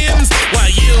my bins? Well,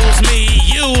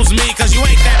 use me, cause you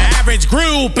ain't that average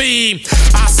groupie.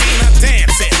 I seen her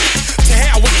dancing. To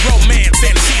hell with romance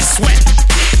and she's sweat,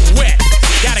 wet.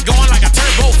 Got it going like a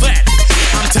turbo vet.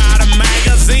 I'm tired of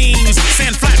magazines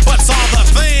saying flat butts all the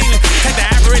thing. Take the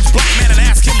average black man and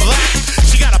ask him that.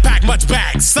 She gotta pack much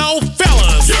back. So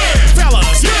fellas,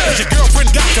 has your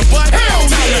girlfriend got your butt? Hell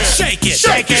tell her shake it,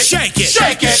 shake it, shake it,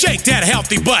 shake it, shake that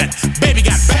healthy butt. Baby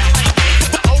got belly.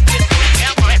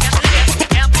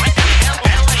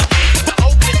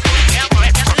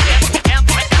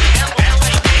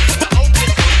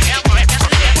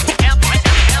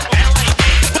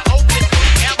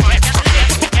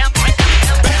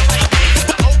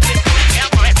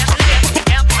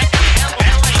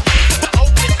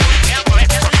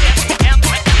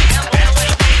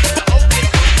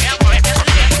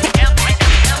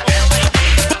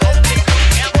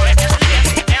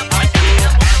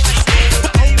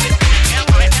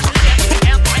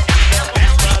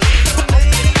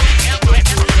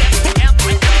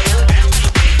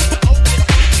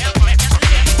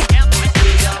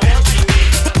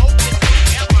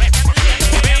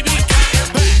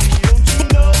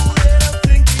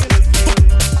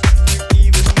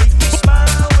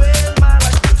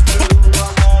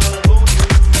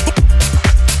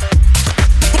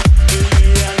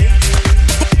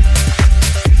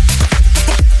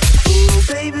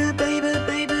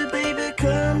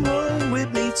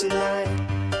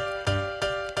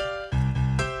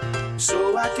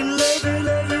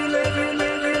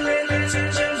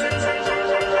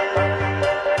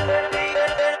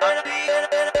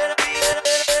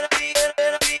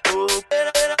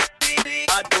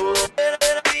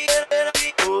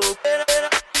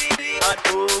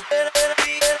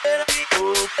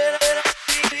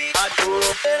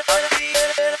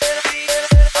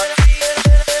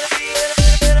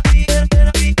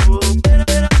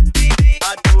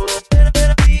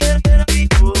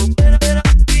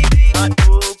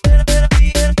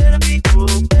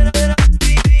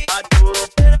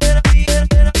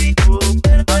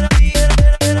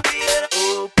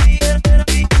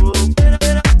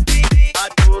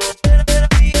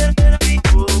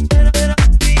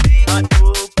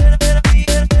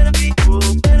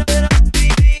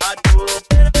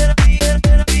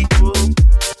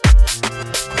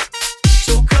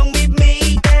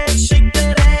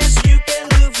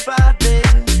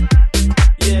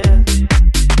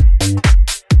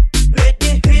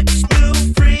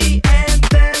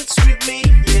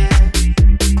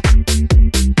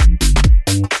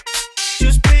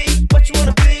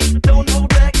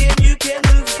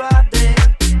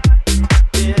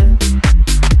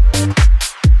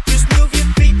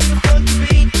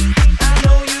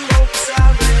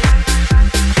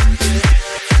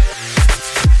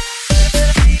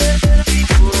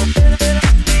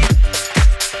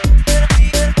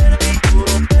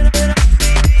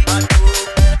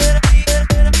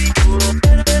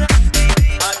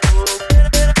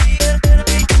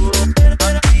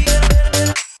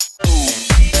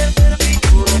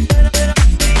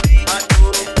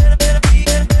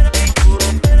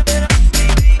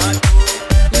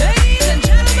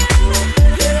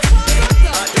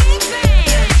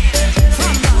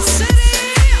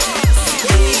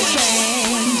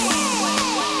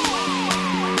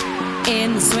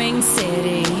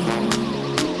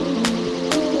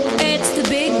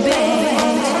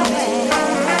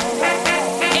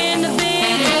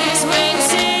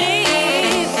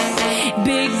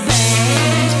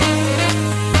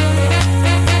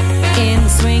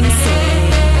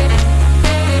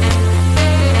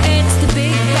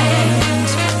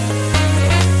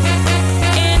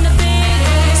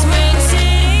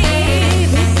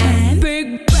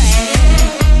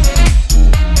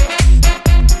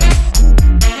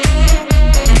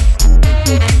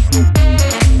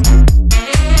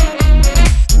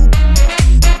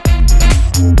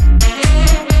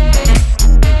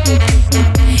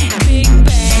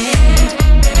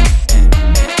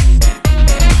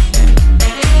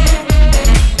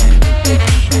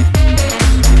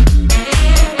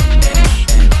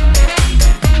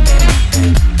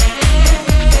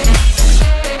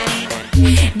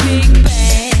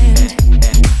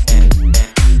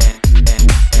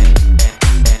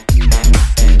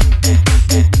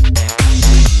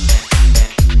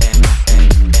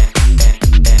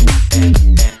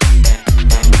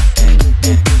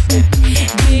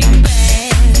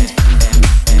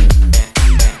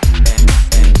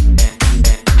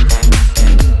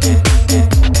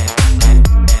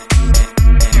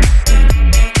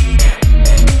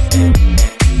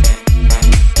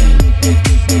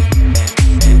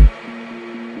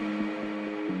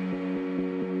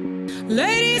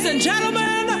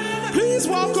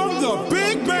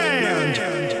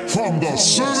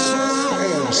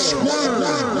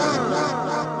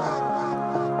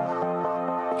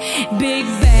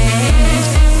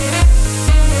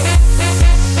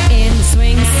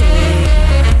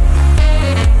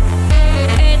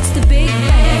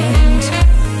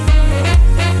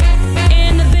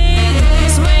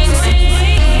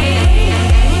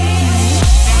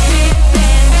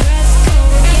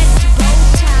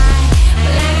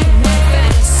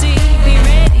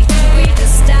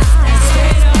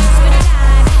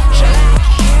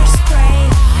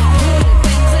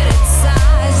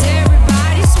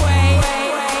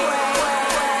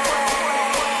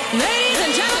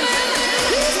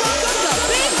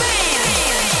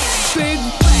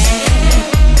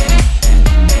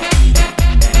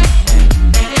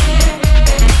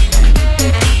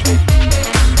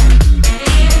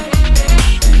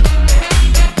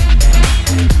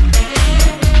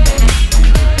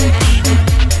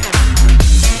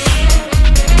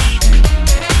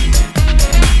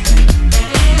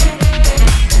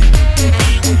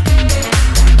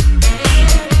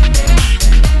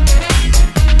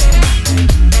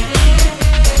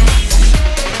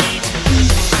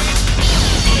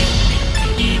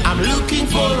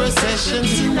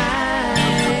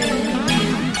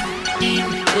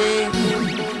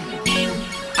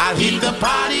 I'll hit the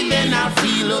party, then I'll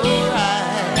feel alright.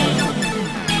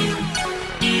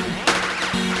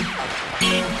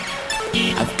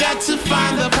 I've got to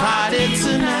find the party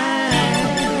tonight.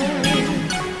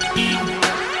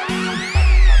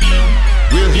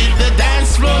 We'll hit the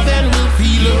dance floor, then we'll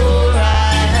feel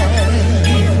alright.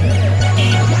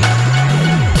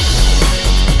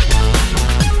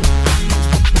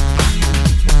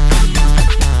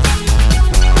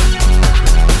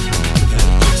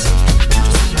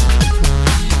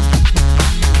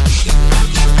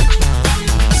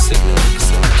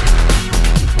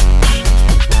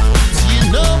 You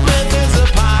know where there's a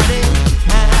party,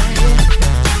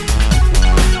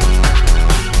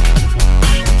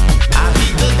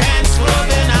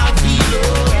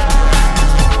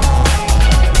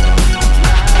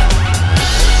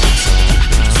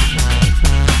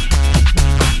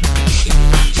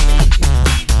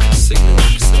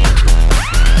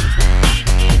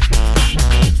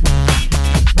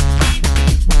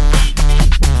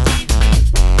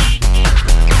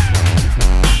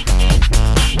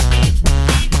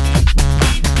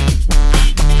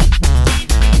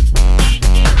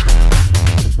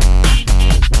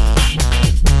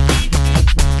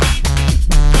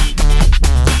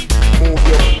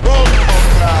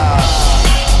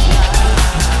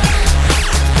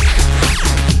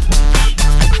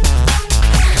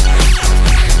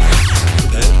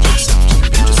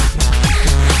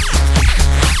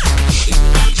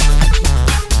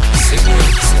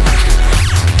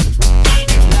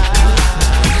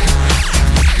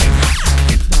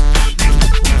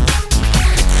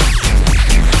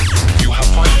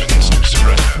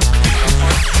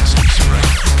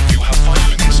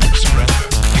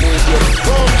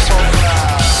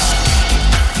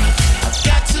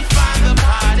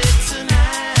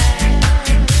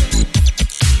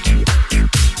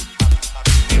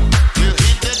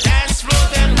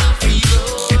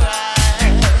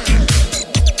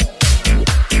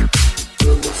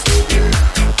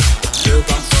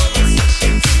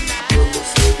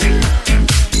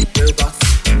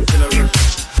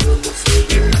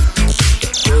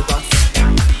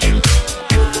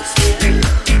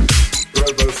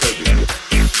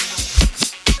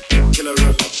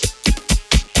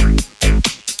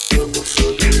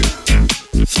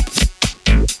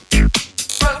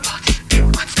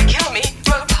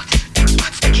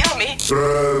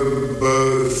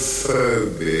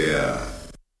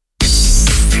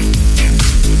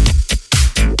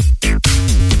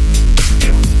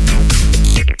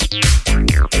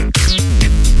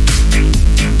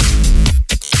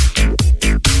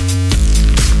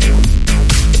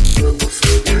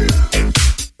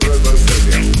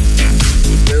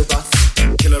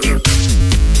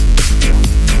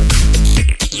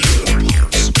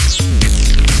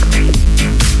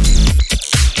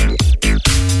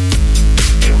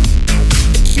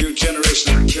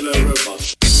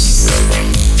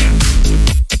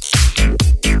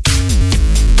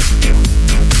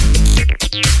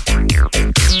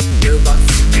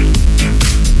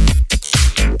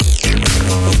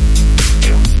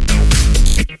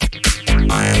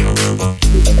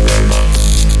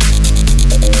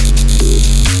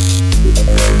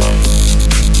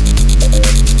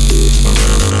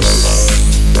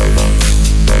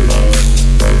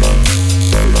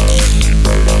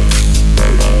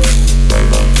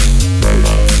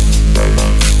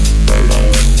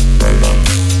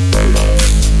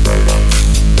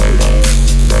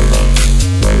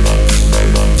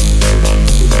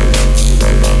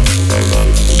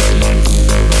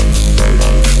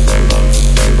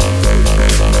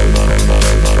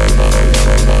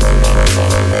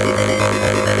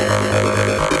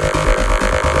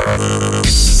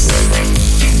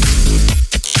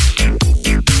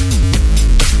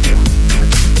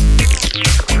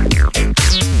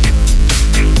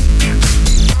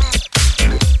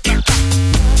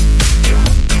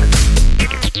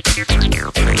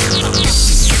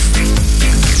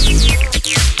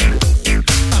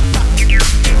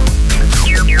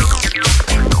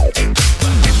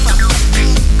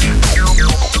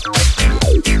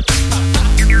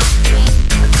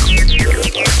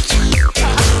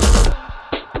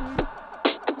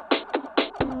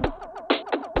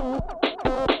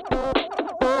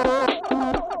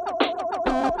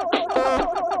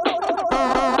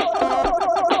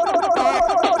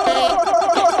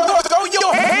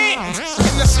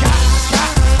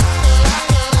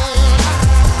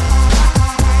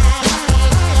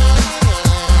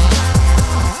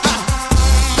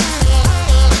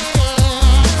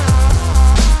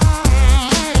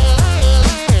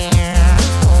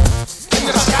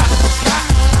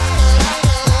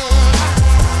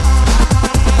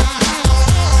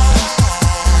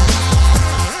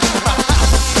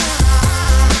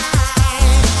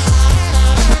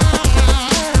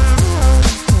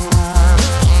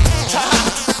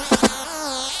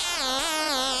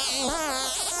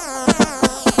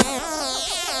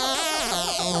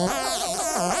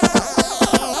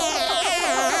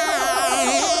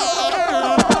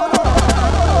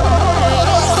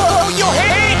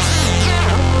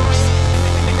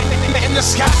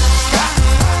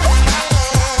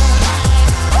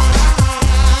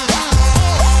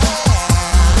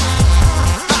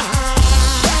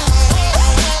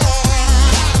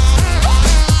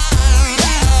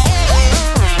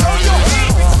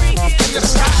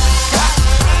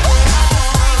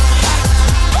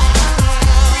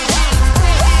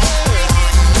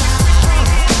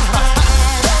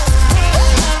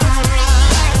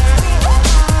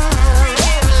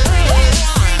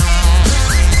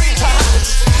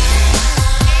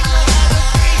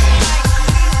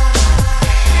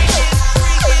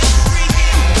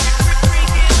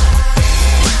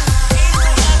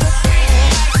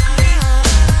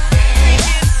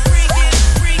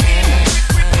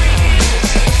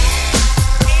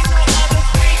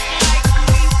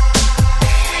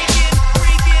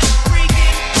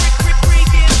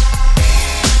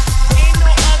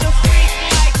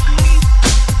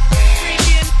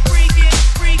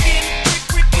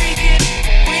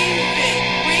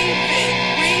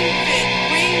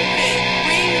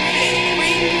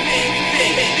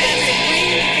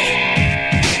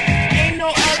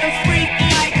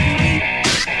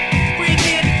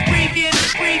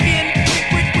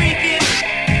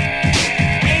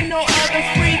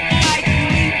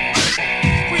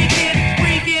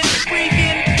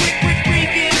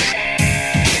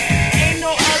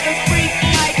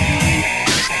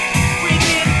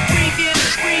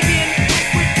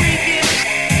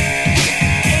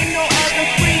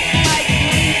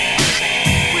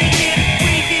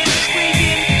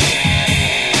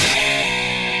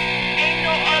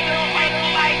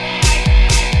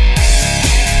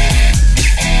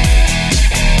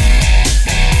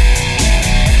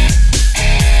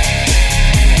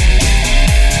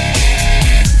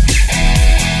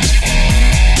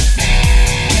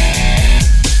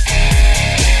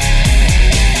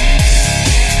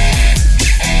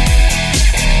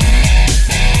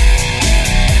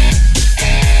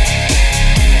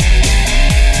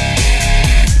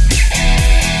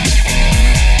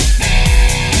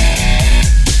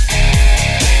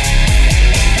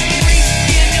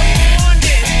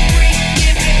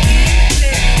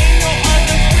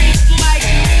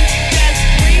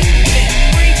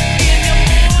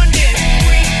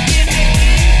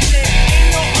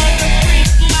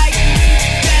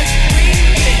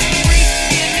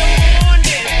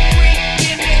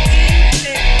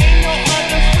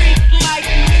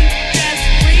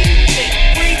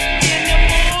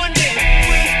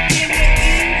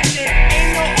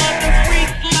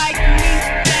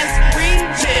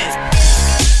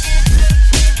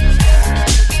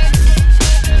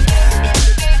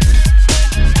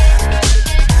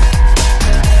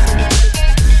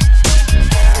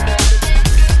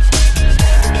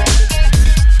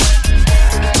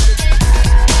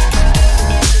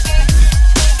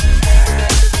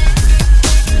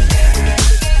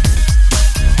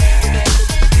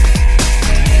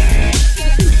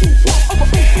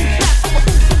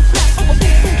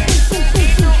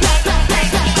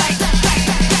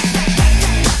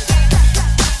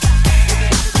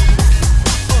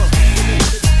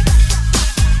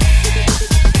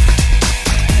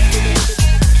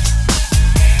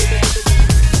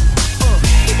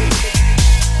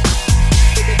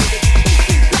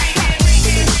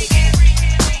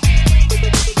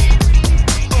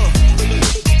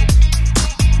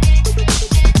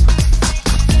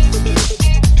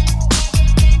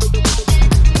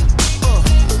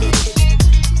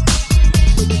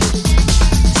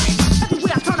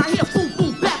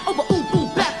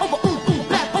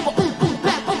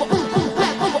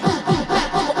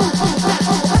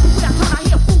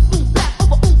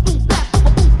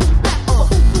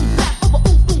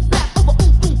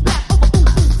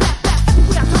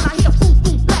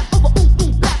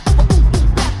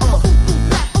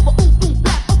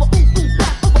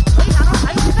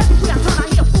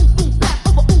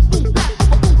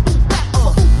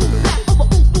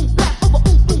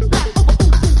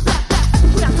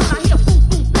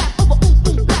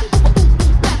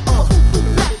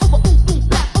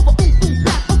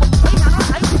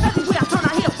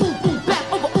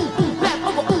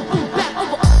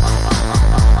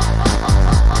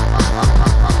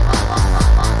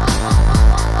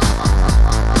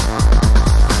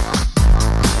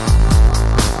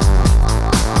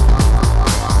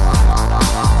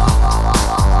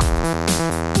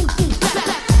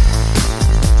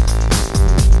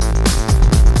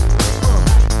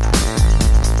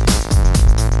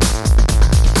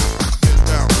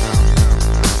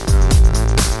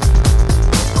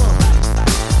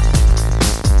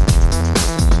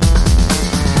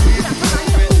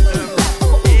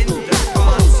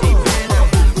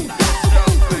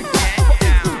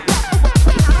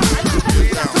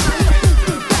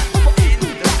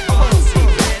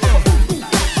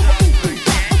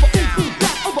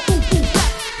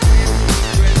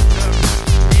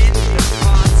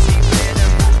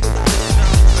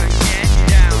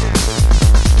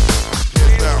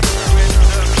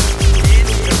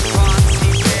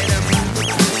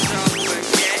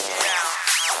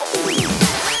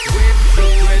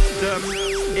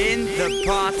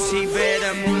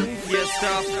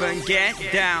 get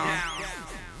down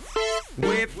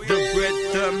with the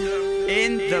rhythm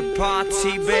in the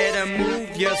party. Better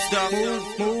move your stuff,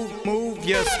 move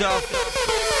your stuff.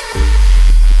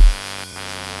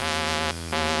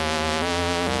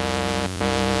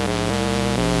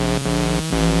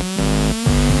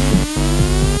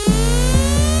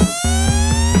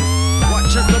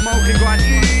 Watch as the smoke go and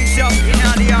ease up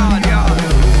in the yard.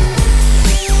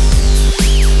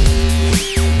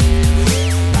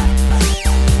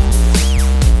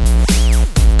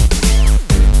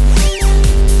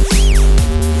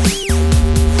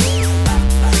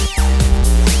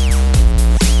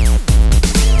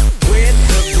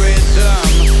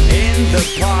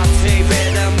 Party,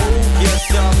 better move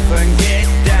yourself and get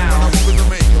down.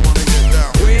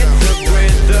 With the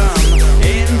rhythm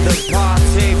in the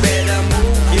party, better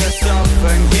move yourself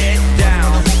and get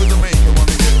down. With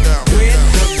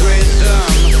the rhythm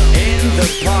in the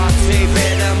party,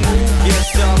 better move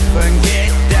yourself and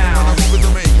get down.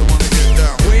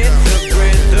 With the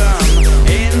rhythm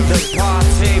in the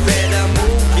party, better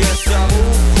move yourself,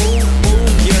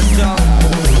 move yourself.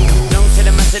 No to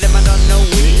them, I said them, I don't know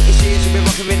we. Should be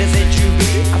rocking with a ZUB.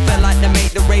 I felt like they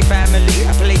make the Ray family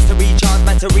a place to recharge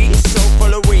batteries. So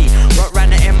full of weed, rock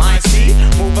round the MIC.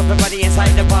 Move up everybody inside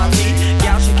the party.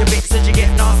 Gal, she can mix that you get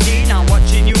nasty. Now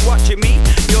watching you, watching me.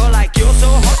 You're like, you're so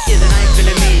hot, yeah, then I'm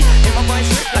feeling me. Hit my voice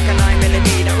rip like a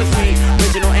 9mm. That was me,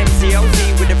 original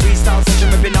MCOD with the freestyle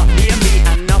session ripping up D&B.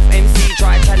 And enough MC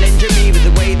try challenging me with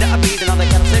the way that I be. Another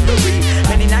category.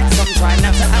 Many nights I'm trying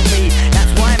not to out me.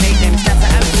 That's why I make them scatter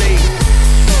and flee.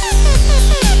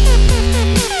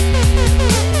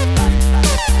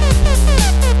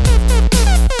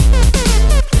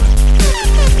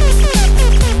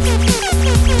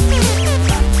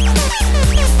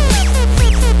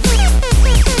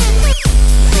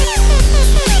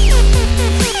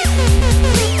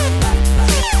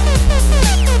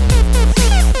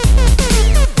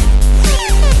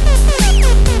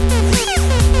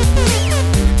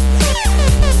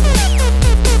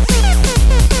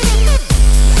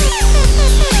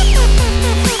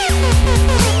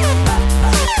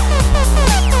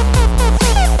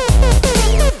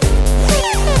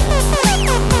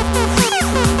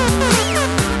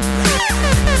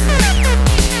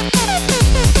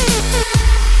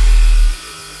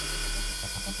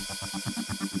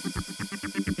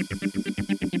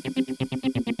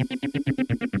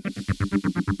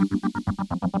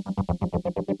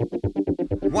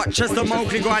 Watch as the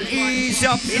Mowgli go and ease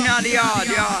up in the yard.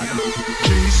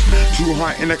 Too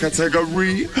high in the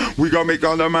category. We gon' make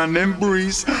all the man them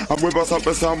breeze. And we bust up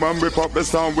the sound and rip up the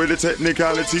sound with the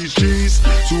technicalities. G's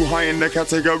too high in the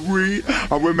category.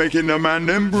 And we're making the man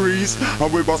them breeze.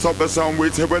 And we bust up the sound, we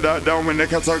tear that down in the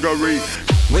category.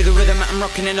 With the rhythm I'm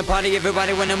rocking in the party,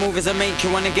 everybody when I move is I make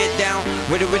you wanna get down.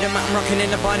 With the rhythm I'm rocking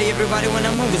in the party, everybody when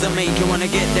I move is I make you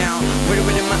wanna get down. With the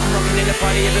rhythm I'm rocking in the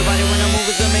party, everybody when I move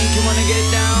is I make you wanna get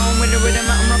down. With the rhythm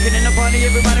I'm rocking in the party,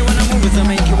 everybody when I move is I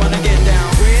make you wanna get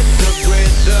down. With the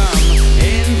rhythm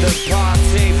in the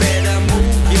party, better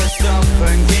move yourself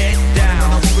and get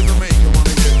down. With the rhythm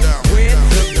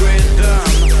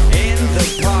in the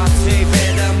party,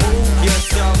 better move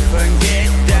yourself and get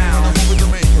down.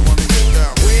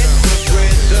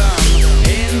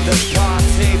 In the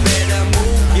party, better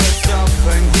move yourself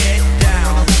and get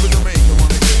down. With the rhythm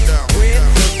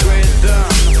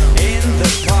in the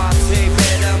party,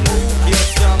 better move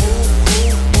yourself,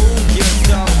 move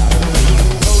yourself.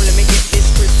 Oh, let me get this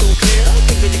crystal clear.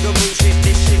 Keep it nigga bullshit,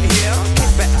 this shit here.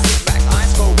 Kick back, sit back,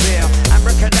 ice cold beer.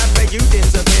 Abracadabra, you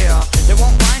disappear. They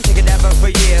won't find together for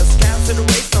years. Count to the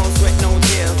waist, no sweat, no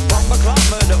tears. Bumper clock,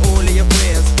 murder all of your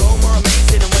fears. Go more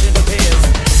amazing than what it appears.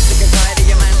 Sick and tired of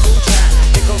your man full chat.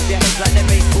 Pick up their heads like they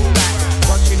baseball bat.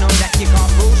 But you know that you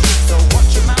can't bullshit. So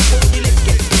watch your mouth or your lips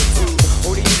get split too.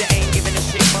 All of you that ain't giving a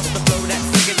shit, bust the flow that's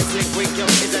sick and the slick. Wake your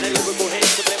is that a lyrical hit?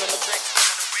 Subliminal tricks.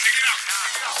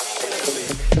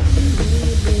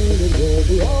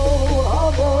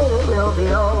 We'll be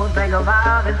old, think of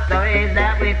all the stories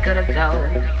that we could have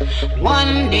told.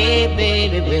 One day,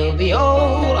 baby, we'll be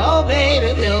old. Oh,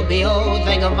 baby, we'll be old.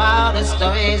 Think of all the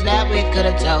stories that we could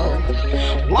have told.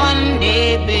 One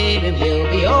day, baby, we'll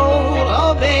be old.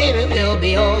 Oh, baby, we'll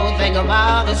be old. Think of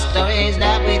all the stories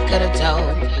that we could have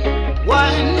told.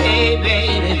 One day,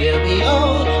 baby, we'll be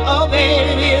old. Oh,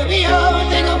 baby, we'll be old.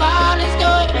 Think of